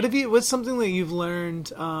 What's something that you've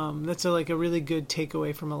learned that's a really good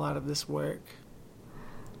takeaway from a lot of this work?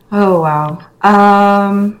 Oh, wow.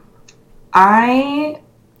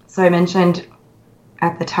 So I mentioned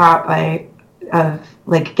at the top, of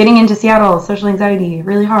getting into Seattle, social anxiety,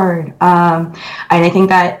 really hard. And I think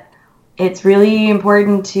that it's really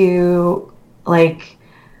important to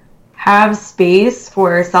have space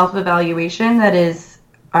for self-evaluation that is,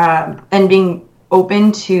 and being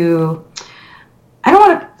open to, I don't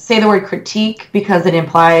want to say the word critique because it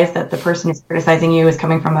implies that the person who's criticizing you is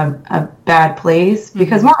coming from a bad place. Mm-hmm.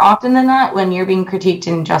 Because more often than not, when you're being critiqued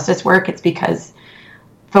in justice work, it's because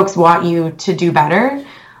folks want you to do better.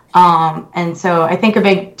 And so I think a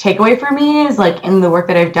big takeaway for me is in the work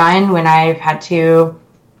that I've done when I've had to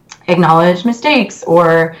acknowledge mistakes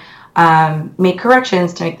or make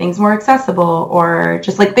corrections to make things more accessible, or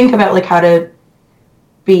just think about how to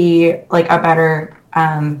be a better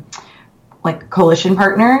coalition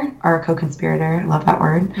partner or co-conspirator. I love that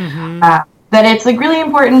word. Mm-hmm. That it's really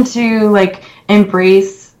important to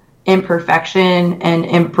embrace imperfection and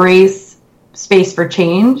embrace space for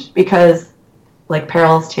change, because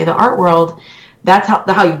parallels to the art world, that's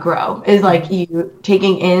how you grow, is you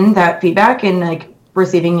taking in that feedback and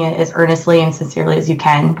receiving it as earnestly and sincerely as you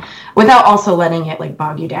can without also letting it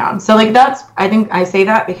bog you down. So that's, I think I say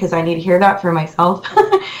that because I need to hear that for myself.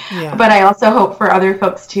 Yeah. But I also hope for other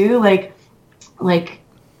folks too,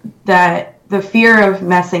 that the fear of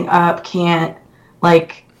messing up can't,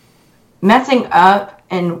 messing up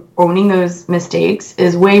and owning those mistakes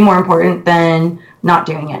is way more important than not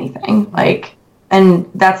doing anything. And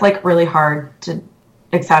that's really hard to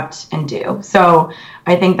accept and do. So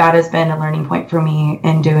I think that has been a learning point for me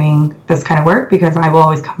in doing this kind of work, because I will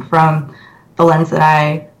always come from the lens that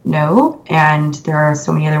I know, and there are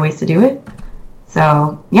so many other ways to do it.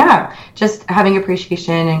 So yeah, just having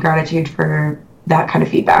appreciation and gratitude for that kind of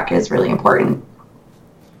feedback is really important.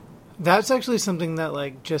 That's actually something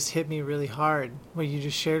that just hit me really hard, what you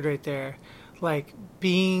just shared right there.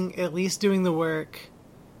 Being at least doing the work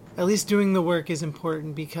is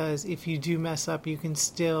important, because if you do mess up, you can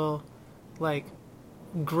still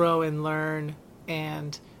grow and learn,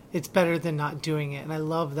 and it's better than not doing it. And I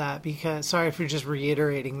love that, because sorry for just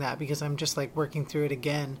reiterating that, because I'm just working through it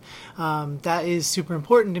again. That is super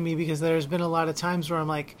important to me, because there's been a lot of times where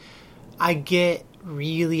I'm I get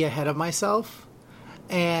really ahead of myself,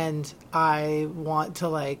 and I want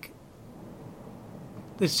to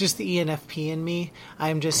it's just the ENFP in me.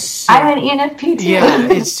 I'm an ENFP too. Yeah,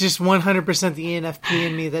 it's just 100% the ENFP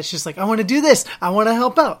in me that's just I want to do this. I want to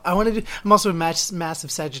help out. I'm also a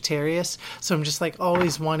massive Sagittarius, so I'm just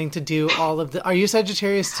always wanting to do all of the... Are you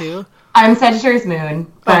Sagittarius too? I'm Sagittarius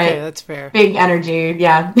moon. Okay, that's fair. Big energy,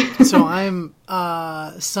 yeah. So I'm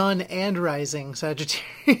sun and rising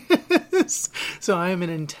Sagittarius. So I am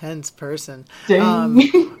an intense person.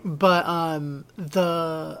 But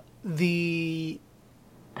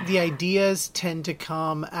the ideas tend to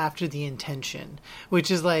come after the intention, which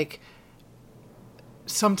is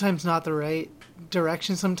sometimes not the right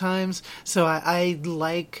direction sometimes. So I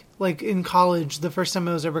in college, the first time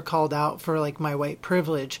I was ever called out for my white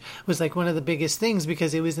privilege was one of the biggest things,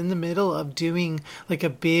 because it was in the middle of doing a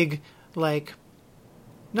big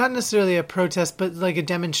not necessarily a protest, but a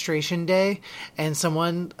demonstration day. And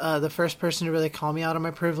someone, the first person to really call me out on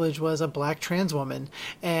my privilege was a black trans woman.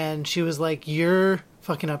 And she was you're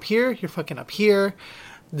fucking up here. You're fucking up here.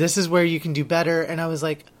 This is where you can do better. And I was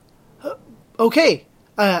okay.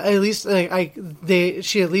 At least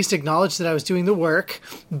she at least acknowledged that I was doing the work,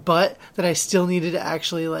 but that I still needed to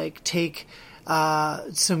actually take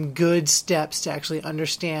some good steps to actually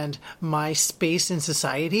understand my space in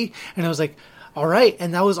society. And I was all right.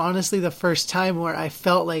 And that was honestly the first time where I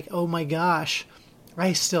felt oh my gosh,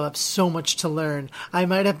 I still have so much to learn. I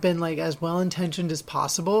might have been as well-intentioned as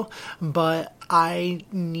possible, but I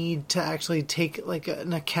need to actually take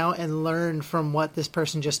an account and learn from what this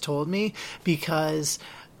person just told me, because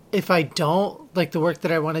if I don't, the work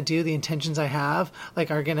that I want to do, the intentions I have,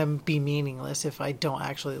 are going to be meaningless if I don't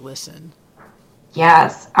actually listen.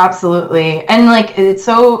 Yes, absolutely. And it's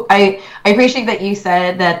so, I appreciate that you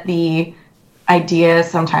said that the idea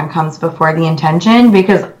sometimes comes before the intention,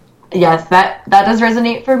 because yes, that does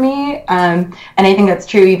resonate for me. And I think that's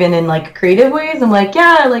true even in creative ways. I'm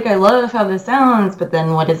I love how this sounds, but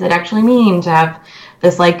then what does it actually mean to have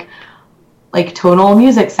this tonal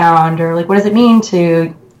music sound, or what does it mean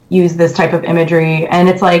to use this type of imagery? And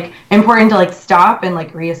it's important to stop and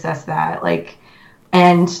reassess that.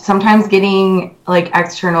 And sometimes getting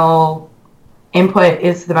external input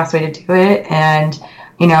is the best way to do it. And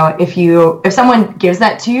if someone gives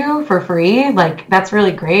that to you for free, like, that's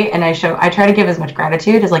really great. And I try to give as much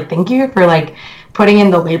gratitude as, like, thank you for, like, putting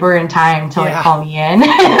in the labor and time to like call me in.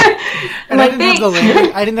 And like,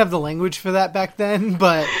 I didn't have the language for that back then,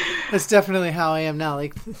 but that's definitely how I am now.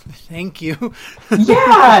 Like, thank you.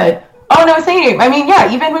 Yeah. Oh no, same. I mean,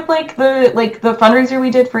 yeah, even with like the fundraiser we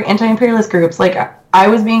did for anti-imperialist groups, like I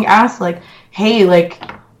was being asked like, hey, like,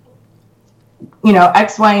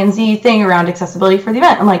 X, Y, and Z thing around accessibility for the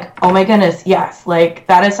event. I'm like, oh my goodness, yes. Like,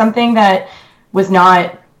 that is something that was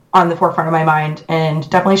not on the forefront of my mind and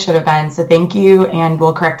definitely should have been. So thank you, and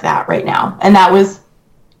we'll correct that right now. And that was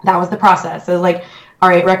the process. It was like, all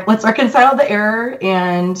right, let's reconcile the error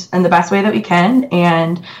and the best way that we can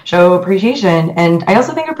and show appreciation. And I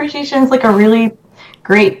also think appreciation is like a really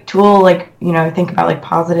great tool, like, think about like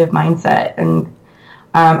positive mindset and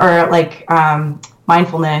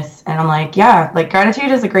mindfulness. And I'm like, yeah, like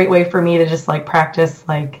gratitude is a great way for me to just like practice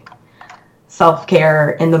like self-care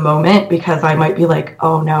in the moment, because I might be like,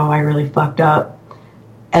 oh no, I really fucked up.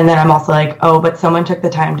 And then I'm also like, oh, but someone took the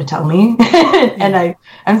time to tell me. And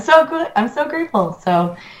I'm so good. I'm so grateful.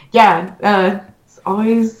 So yeah, it's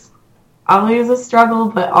always a struggle,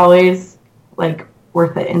 but always like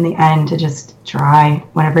worth it in the end to just try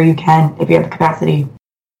whenever you can, if you have the capacity.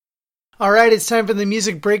 All right, it's time for the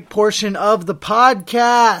music break portion of the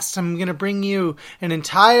podcast. I'm going to bring you an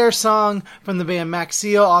entire song from the band Max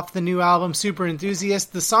Seal off the new album, Super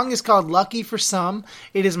Enthusiast. The song is called Lucky for Some.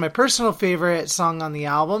 It is my personal favorite song on the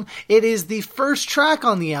album. It is the first track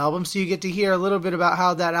on the album, so you get to hear a little bit about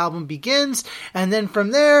how that album begins. And then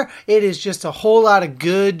from there, it is just a whole lot of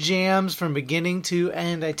good jams from beginning to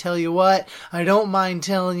end. I tell you what, I don't mind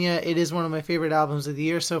telling you, it is one of my favorite albums of the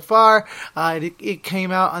year so far. It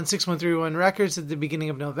came out on 6131 Records at the beginning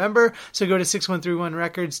of November, so go to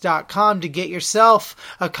 6131records.com to get yourself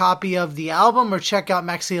a copy of the album, or check out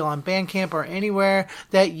Max Seal on Bandcamp or anywhere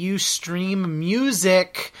that you stream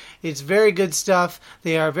music. It's very good stuff.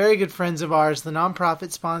 They are very good friends of ours. The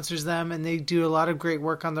nonprofit sponsors them, and they do a lot of great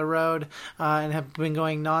work on the road and have been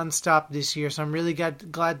going nonstop this year, so I'm really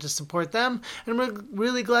glad to support them, and I'm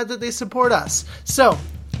really glad that they support us. So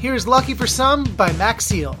here's Lucky for Some by Max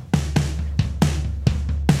Seal.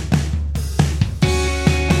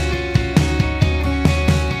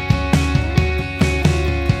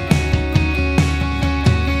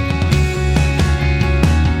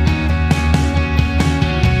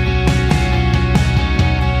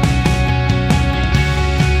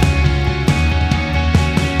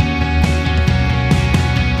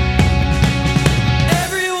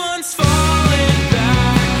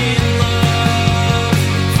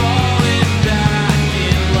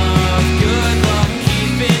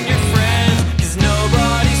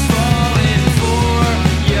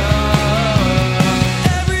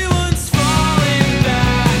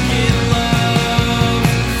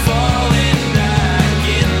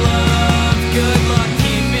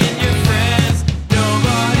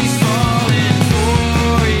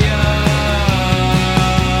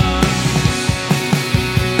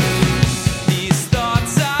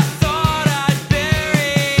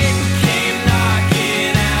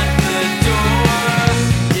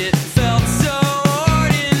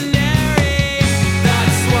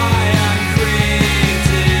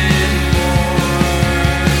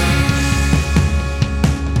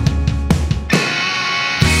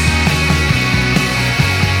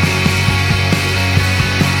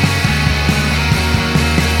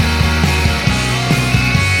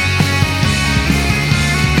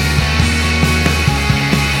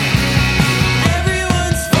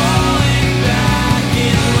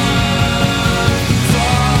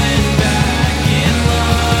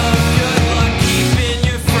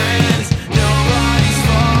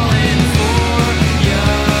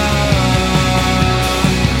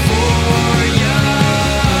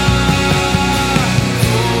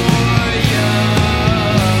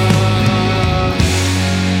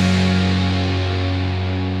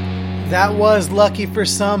 That was Lucky for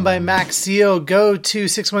Some by Max Seal. Go to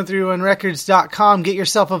 6131records.com. Get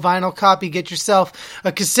yourself a vinyl copy. Get yourself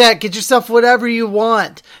a cassette. Get yourself whatever you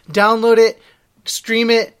want. Download it. Stream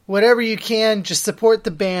it. Whatever you can. Just support the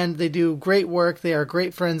band. They do great work. They are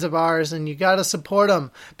great friends of ours. And you got to support them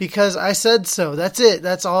because I said so. That's it.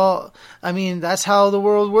 That's all. I mean, that's how the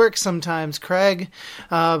world works sometimes. Craig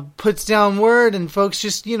puts down word and folks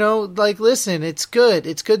just, listen. It's good.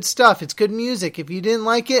 It's good stuff. It's good music. If you didn't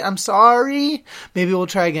like it, I'm sorry. Maybe we'll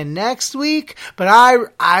try again next week. But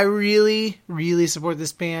I really, really support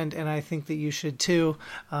this band, and I think that you should too.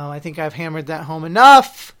 I think I've hammered that home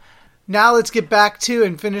enough. Now let's get back to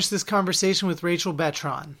and finish this conversation with Rachel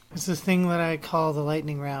Betron. It's the thing that I call the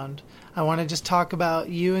lightning round. I want to just talk about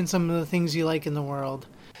you and some of the things you like in the world.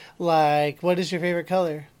 Like, what is your favorite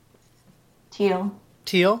color? Teal.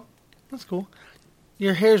 Teal? That's cool.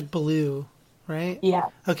 Your hair's blue, right? Yeah.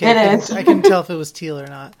 Okay. I couldn't tell if it was teal or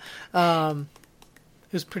not.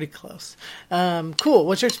 It was pretty close. Cool.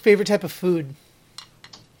 What's your favorite type of food?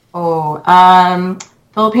 Oh,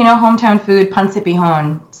 Filipino hometown food, pancit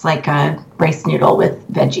bihon. It's like a rice noodle with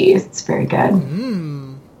veggies. It's very good.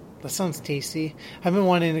 That sounds tasty. I've been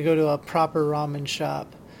wanting to go to a proper ramen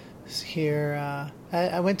shop here.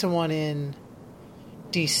 I went to one in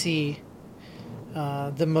DC.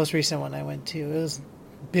 The most recent one I went to. It was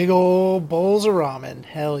big old bowls of ramen.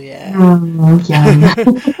 Hell yeah.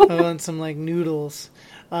 I want some like noodles.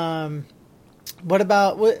 What's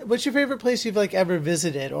your favorite place you've like ever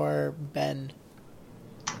visited or been?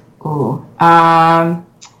 Ooh, that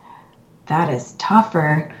is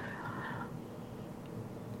tougher.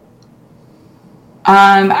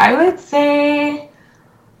 I would say,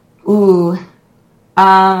 why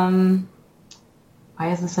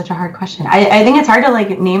is this such a hard question? I think it's hard to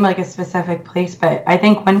like name like a specific place, but I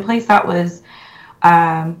think one place that was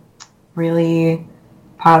really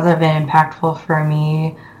positive and impactful for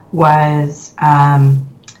me was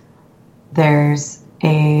there's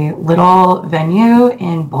a little venue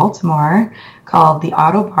in Baltimore called the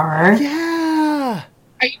Auto Bar. Yeah.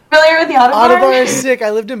 Are you familiar with the Auto Bar? Auto Bar is sick. I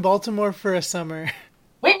lived in Baltimore for a summer.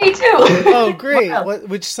 Wait, me too. Oh, great. Wow.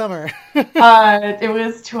 Which summer? It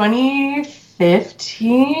was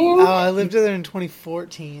 2015. Oh, I lived there in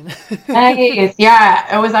 2014. Nice. Yeah,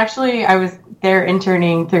 I was there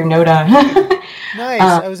interning through NODA. Nice.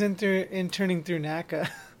 I was interning through NACA.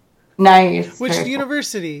 Nice. Which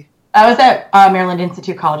university? I was at Maryland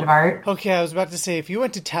Institute College of Art. Okay, I was about to say, if you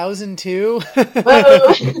went to Towson too.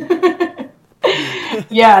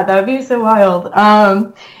 Yeah, that would be so wild.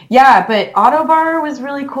 Yeah, but Auto Bar was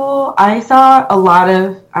really cool. I saw a lot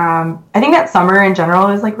of, I think that summer in general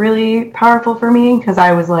was like really powerful for me because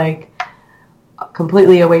I was like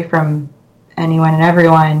completely away from anyone and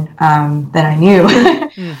everyone that I knew.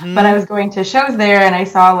 Mm-hmm. But I was going to shows there and I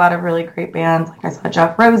saw a lot of really great bands. Like I saw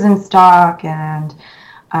Jeff Rosenstock and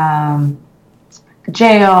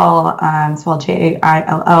Jail, spelled Jill,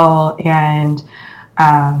 and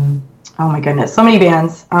oh my goodness, so many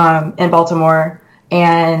bands in Baltimore.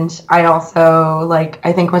 And I also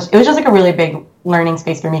I think it was just like a really big learning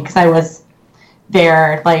space for me because I was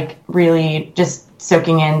there like really just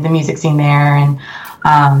soaking in the music scene there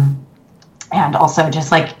and also just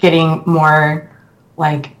like getting more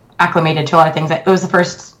like acclimated to a lot of things. It was the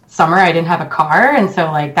first summer I didn't have a car, and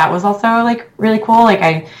so like that was also like really cool. Like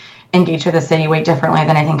I engaged with the city way differently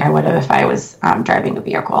than I think I would have if I was driving a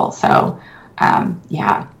vehicle. So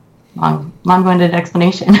yeah. Long-winded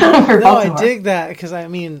explanation for Baltimore. No, I dig that because I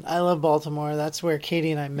mean I love Baltimore. That's where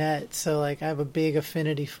Katie and I met, so like I have a big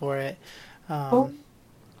affinity for it. Cool.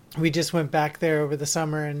 We just went back there over the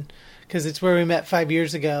summer, and because it's where we met 5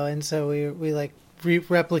 years ago, and so we like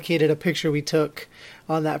replicated a picture we took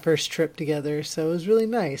on that first trip together. So it was really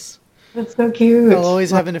nice. That's so cute. I'll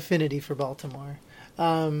always have an affinity for Baltimore.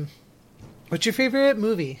 What's your favorite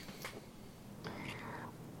movie?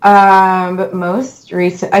 But most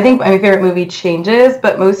recent, I think my favorite movie changes,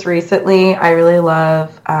 but most recently I really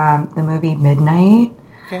love the movie Midnight.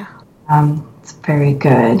 Okay. It's very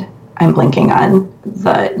good. I'm blanking on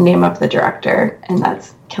the name of the director, and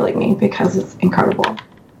that's killing me because it's incredible.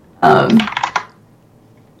 I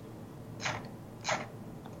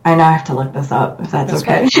know I have to look this up if that's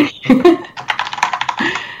okay.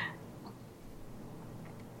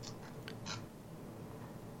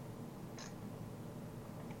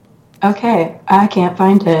 Okay, I can't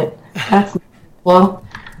find it. That's well.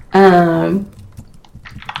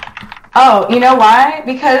 Oh, you know why?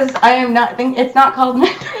 Because I am not it's not called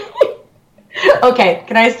Midnight. Okay,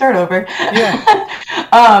 can I start over?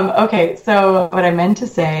 Yeah. Okay, so what I meant to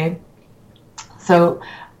say. So,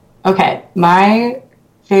 okay, my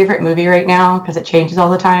favorite movie right now, because it changes all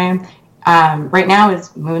the time, right now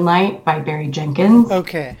is Moonlight by Barry Jenkins.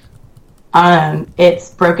 Okay. It's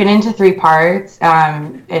broken into 3 parts.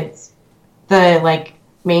 It's the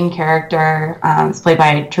main character is played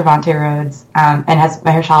by Trevante Rhodes and has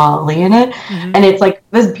Mahershala Ali in it. Mm-hmm. And it's like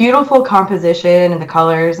this beautiful composition and the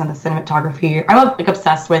colors and the cinematography. I'm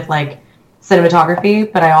obsessed with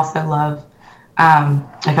cinematography, but I also love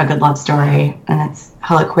a good love story, and it's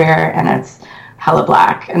hella queer and it's hella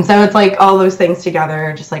black. And so it's all those things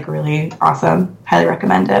together, just really awesome. Highly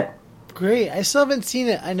recommend it. Great. I still haven't seen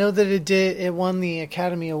it. I know that it won the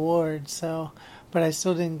Academy Award, but I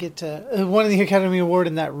still didn't get to... It won the Academy Award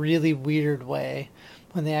in that really weird way.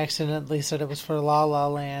 when they accidentally said it was for La La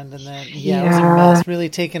Land, and then it was a mess, really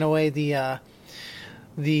taking away the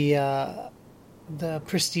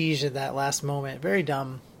prestige of that last moment. Very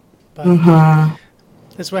dumb, but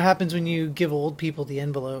that's what happens when you give old people the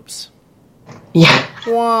envelopes. Yeah.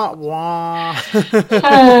 Wah wah. Do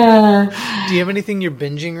you have anything you're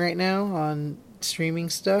binging right now on streaming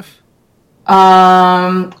stuff?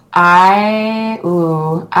 I've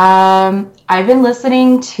been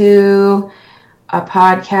listening to a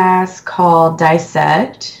podcast called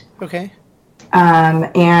Dissect. Okay.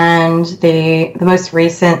 And the most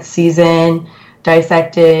recent season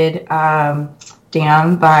dissected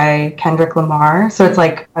Damn by Kendrick Lamar. So it's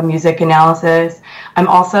like a music analysis. I'm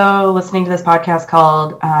also listening to this podcast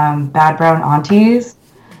called Bad Brown Aunties.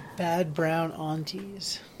 Bad Brown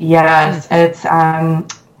Aunties. Yes, it's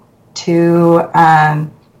two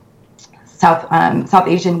South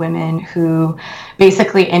Asian women who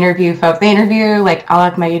basically interview folks. They interview like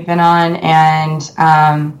Alec Maidvanan and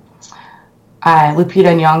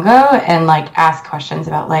Lupita Nyong'o, and like ask questions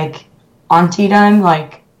about like auntiedom,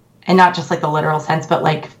 like, and not just like the literal sense, but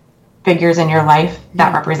like figures in your life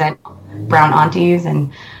that represent brown aunties.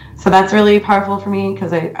 And so that's really powerful for me,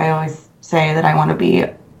 because I always say that I want to be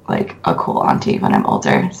like a cool auntie when I'm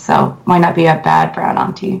older. So why not be a bad brown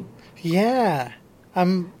auntie? Yeah.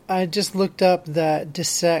 I just looked up that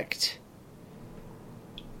Dissect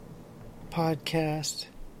podcast.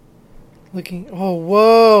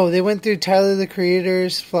 Whoa! They went through Tyler the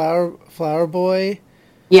Creator's Flower Boy.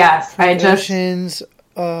 Yes, Oceans.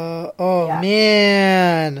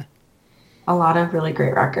 Man, a lot of really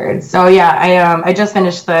great records. So yeah, I just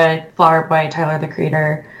finished the Flower Boy, Tyler the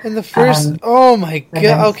Creator. And the first, oh my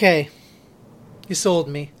god! Okay, you sold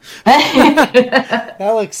me. That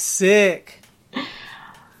looks sick.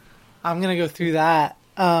 I'm gonna go through that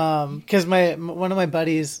because one of my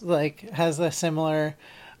buddies like has a similar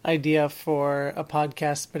idea for a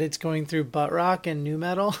podcast, but it's going through butt rock and nu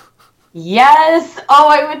metal. Yes. Oh,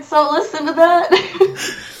 I would so listen to that.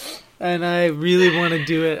 And I really want to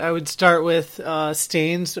do it. I would start with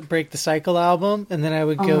Stain's Break the Cycle album, and then I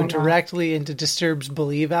would go directly into Disturbed's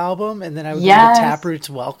Believe album, and then I would go to Taproot's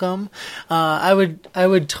Welcome. I'm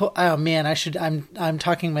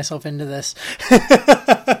talking myself into this.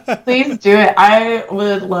 Please do it. I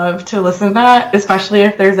would love to listen to that, especially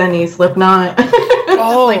if there's any Slipknot.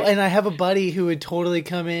 And I have a buddy who would totally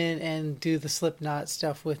come in and do the Slipknot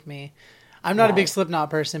stuff with me. I'm not a big Slipknot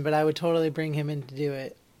person, but I would totally bring him in to do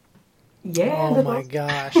it. Yeah. Oh my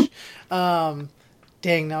gosh.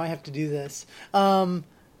 Dang, now I have to do this. So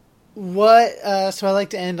I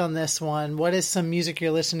like to end on this one. What is some music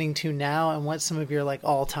you're listening to now, and what's some of your like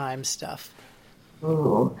all-time stuff?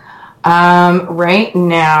 Ooh. Right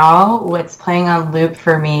now, what's playing on loop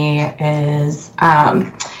for me is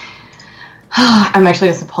I'm actually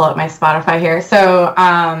just to pull up my Spotify here. So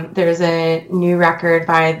there's a new record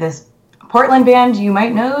by this Portland band you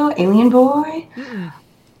might know, Alien Boy. Mm-mm.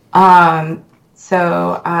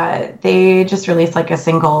 So they just released like a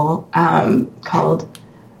single called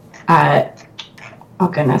oh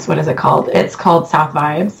goodness, what is it called? It's called South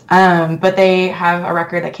Vibes. But they have a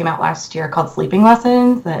record that came out last year called Sleeping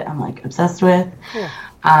Lessons that I'm like obsessed with. Cool.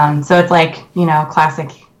 So it's like, you know, classic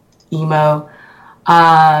emo.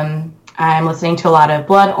 I'm listening to a lot of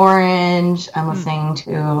Blood Orange. I'm listening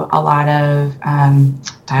to a lot of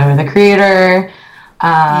Tyler the Creator.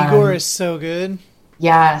 Igor is so good.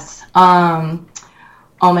 Yes. Oh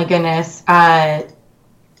my goodness.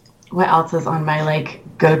 What else is on my like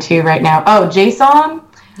go-to right now? Oh, J-Song.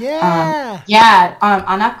 Yeah.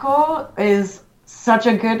 Anako is such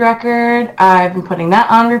a good record. I've been putting that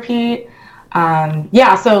on repeat.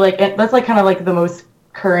 So like that's like kind of like the most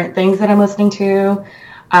current things that I'm listening to.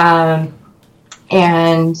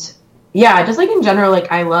 And yeah, just like in general, like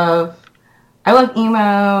I love emo.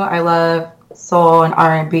 I love soul and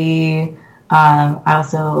R&B. I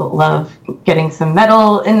also love getting some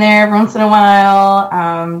metal in there every once in a while.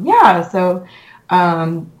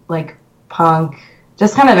 Like punk,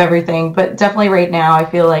 just kind of everything. But definitely right now, I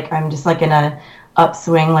feel like I'm just like in a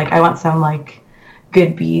upswing. Like I want some like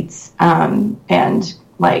good beats and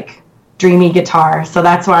like dreamy guitar. So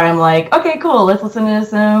that's why I'm like, okay, cool. Let's listen to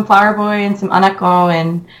some Flower Boy and some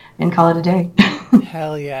Anako and call it a day.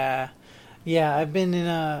 Hell yeah. Yeah, I've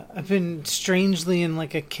been strangely in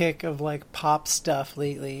like a kick of like pop stuff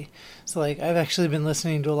lately. So like I've actually been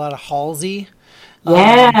listening to a lot of Halsey.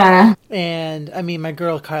 Yeah. And I mean my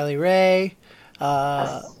girl Carly Rae.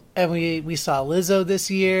 And we saw Lizzo this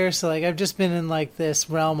year. So like I've just been in like this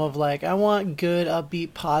realm of like I want good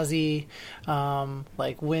upbeat posy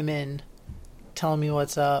like women telling me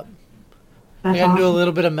what's up. I got to do a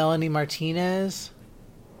little bit of Melanie Martinez.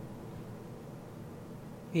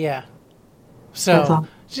 Yeah. So, all.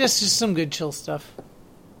 just some good chill stuff.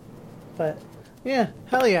 But, yeah,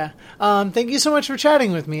 hell yeah. Thank you so much for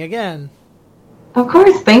chatting with me again. Of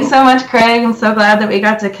course. Thanks so much, Craig. I'm so glad that we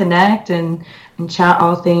got to connect and chat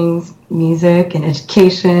all things music and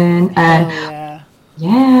education. And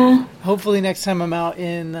yeah. Hopefully next time I'm out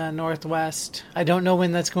in the Northwest. I don't know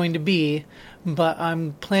when that's going to be, but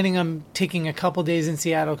I'm planning on taking a couple days in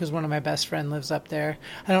Seattle because one of my best friends lives up there.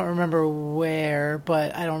 I don't remember where,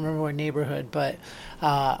 but I don't remember what neighborhood, but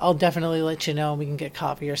I'll definitely let you know. We can get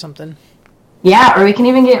coffee or something. Yeah, or we can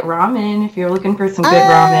even get ramen if you're looking for some good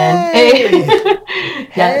ramen. Hey!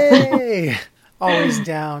 Yes. Hey! Always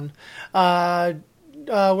down. Where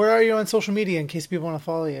are you on social media in case people want to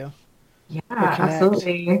follow you? Yeah,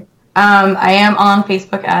 absolutely. I am on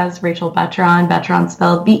Facebook as Rachel Betron. Betron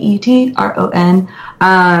spelled Betron.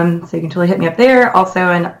 So you can totally hit me up there. Also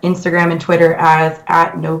on Instagram and Twitter as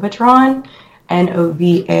 @Novatron,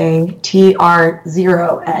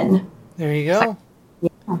 NOVATR0N. There you go.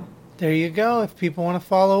 There you go. If people want to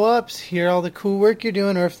follow up, hear all the cool work you're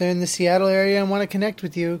doing, or if they're in the Seattle area and want to connect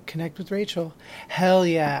with you, connect with Rachel. Hell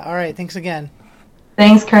yeah. All right. Thanks again.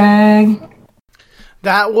 Thanks, Craig.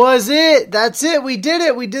 That was it. That's it. We did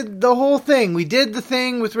it. We did the whole thing. We did the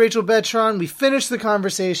thing with Rachel Betron. We finished the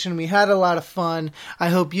conversation. We had a lot of fun. I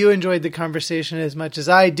hope you enjoyed the conversation as much as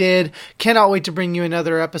I did. Cannot wait to bring you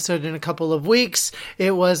another episode in a couple of weeks.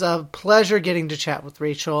 It was a pleasure getting to chat with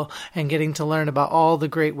Rachel and getting to learn about all the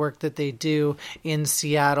great work that they do in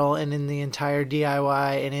Seattle and in the entire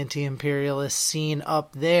DIY and anti-imperialist scene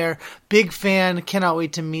up there. Big fan. Cannot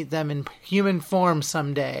wait to meet them in human form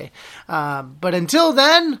someday. But until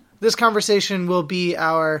then, this conversation will be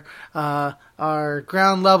our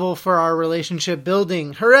ground level for our relationship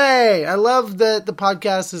building. Hooray! I love that the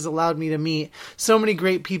podcast has allowed me to meet so many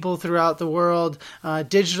great people throughout the world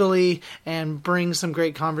digitally and bring some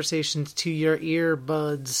great conversations to your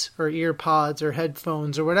earbuds or ear pods or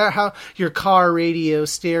headphones or whatever, how your car radio,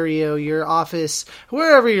 stereo, your office,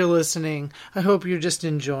 wherever you're listening. I hope you're just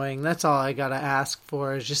enjoying. That's all I gotta ask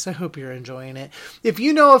for is just I hope you're enjoying it. If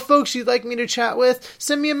you know of folks you'd like me to chat with,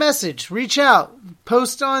 send me a message, reach out,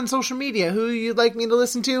 post on social media who you'd like me to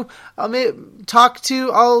listen to, I'll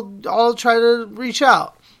try to reach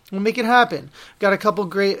out. We'll make it happen. Got a couple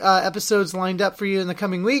great episodes lined up for you in the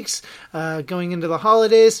coming weeks, going into the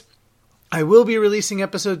holidays. I will be releasing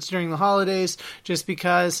episodes during the holidays just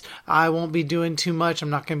because I won't be doing too much. I'm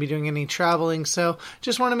not going to be doing any traveling, so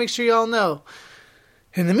just want to make sure you all know.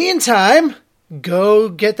 In the meantime, go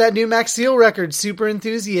get that new Max Seal record, Super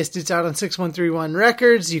Enthusiast. It's out on 6131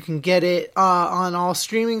 Records. You can get it on all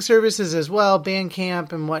streaming services as well,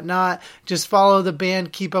 Bandcamp and whatnot. Just follow the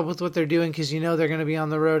band, keep up with what they're doing because you know they're going to be on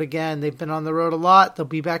the road again. They've been on the road a lot. They'll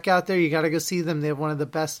be back out there. You got to go see them. They have one of the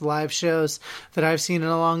best live shows that I've seen in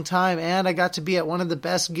a long time. And I got to be at one of the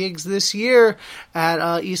best gigs this year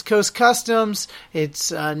at East Coast Customs.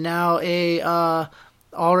 It's now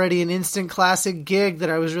already an instant classic gig that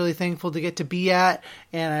I was really thankful to get to be at,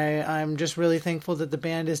 and I'm just really thankful that the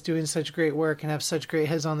band is doing such great work and have such great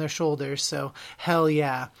heads on their shoulders, so hell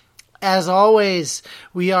yeah. As always,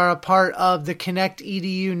 we are a part of the Connect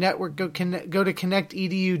EDU network. Go to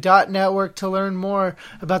connectedu.network to learn more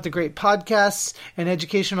about the great podcasts and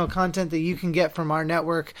educational content that you can get from our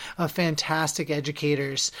network of fantastic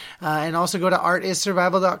educators. And also go to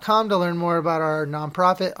artissurvival.com to learn more about our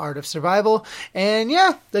nonprofit, Art of Survival. And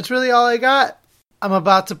yeah, that's really all I got. I'm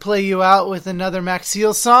about to play you out with another Max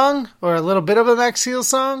Seal song, or a little bit of a Max Seal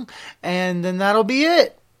song, and then that'll be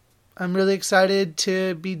it. I'm really excited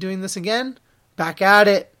to be doing this again. Back at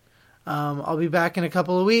it. I'll be back in a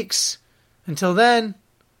couple of weeks. Until then,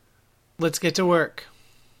 let's get to work.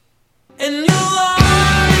 And your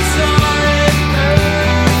eyes are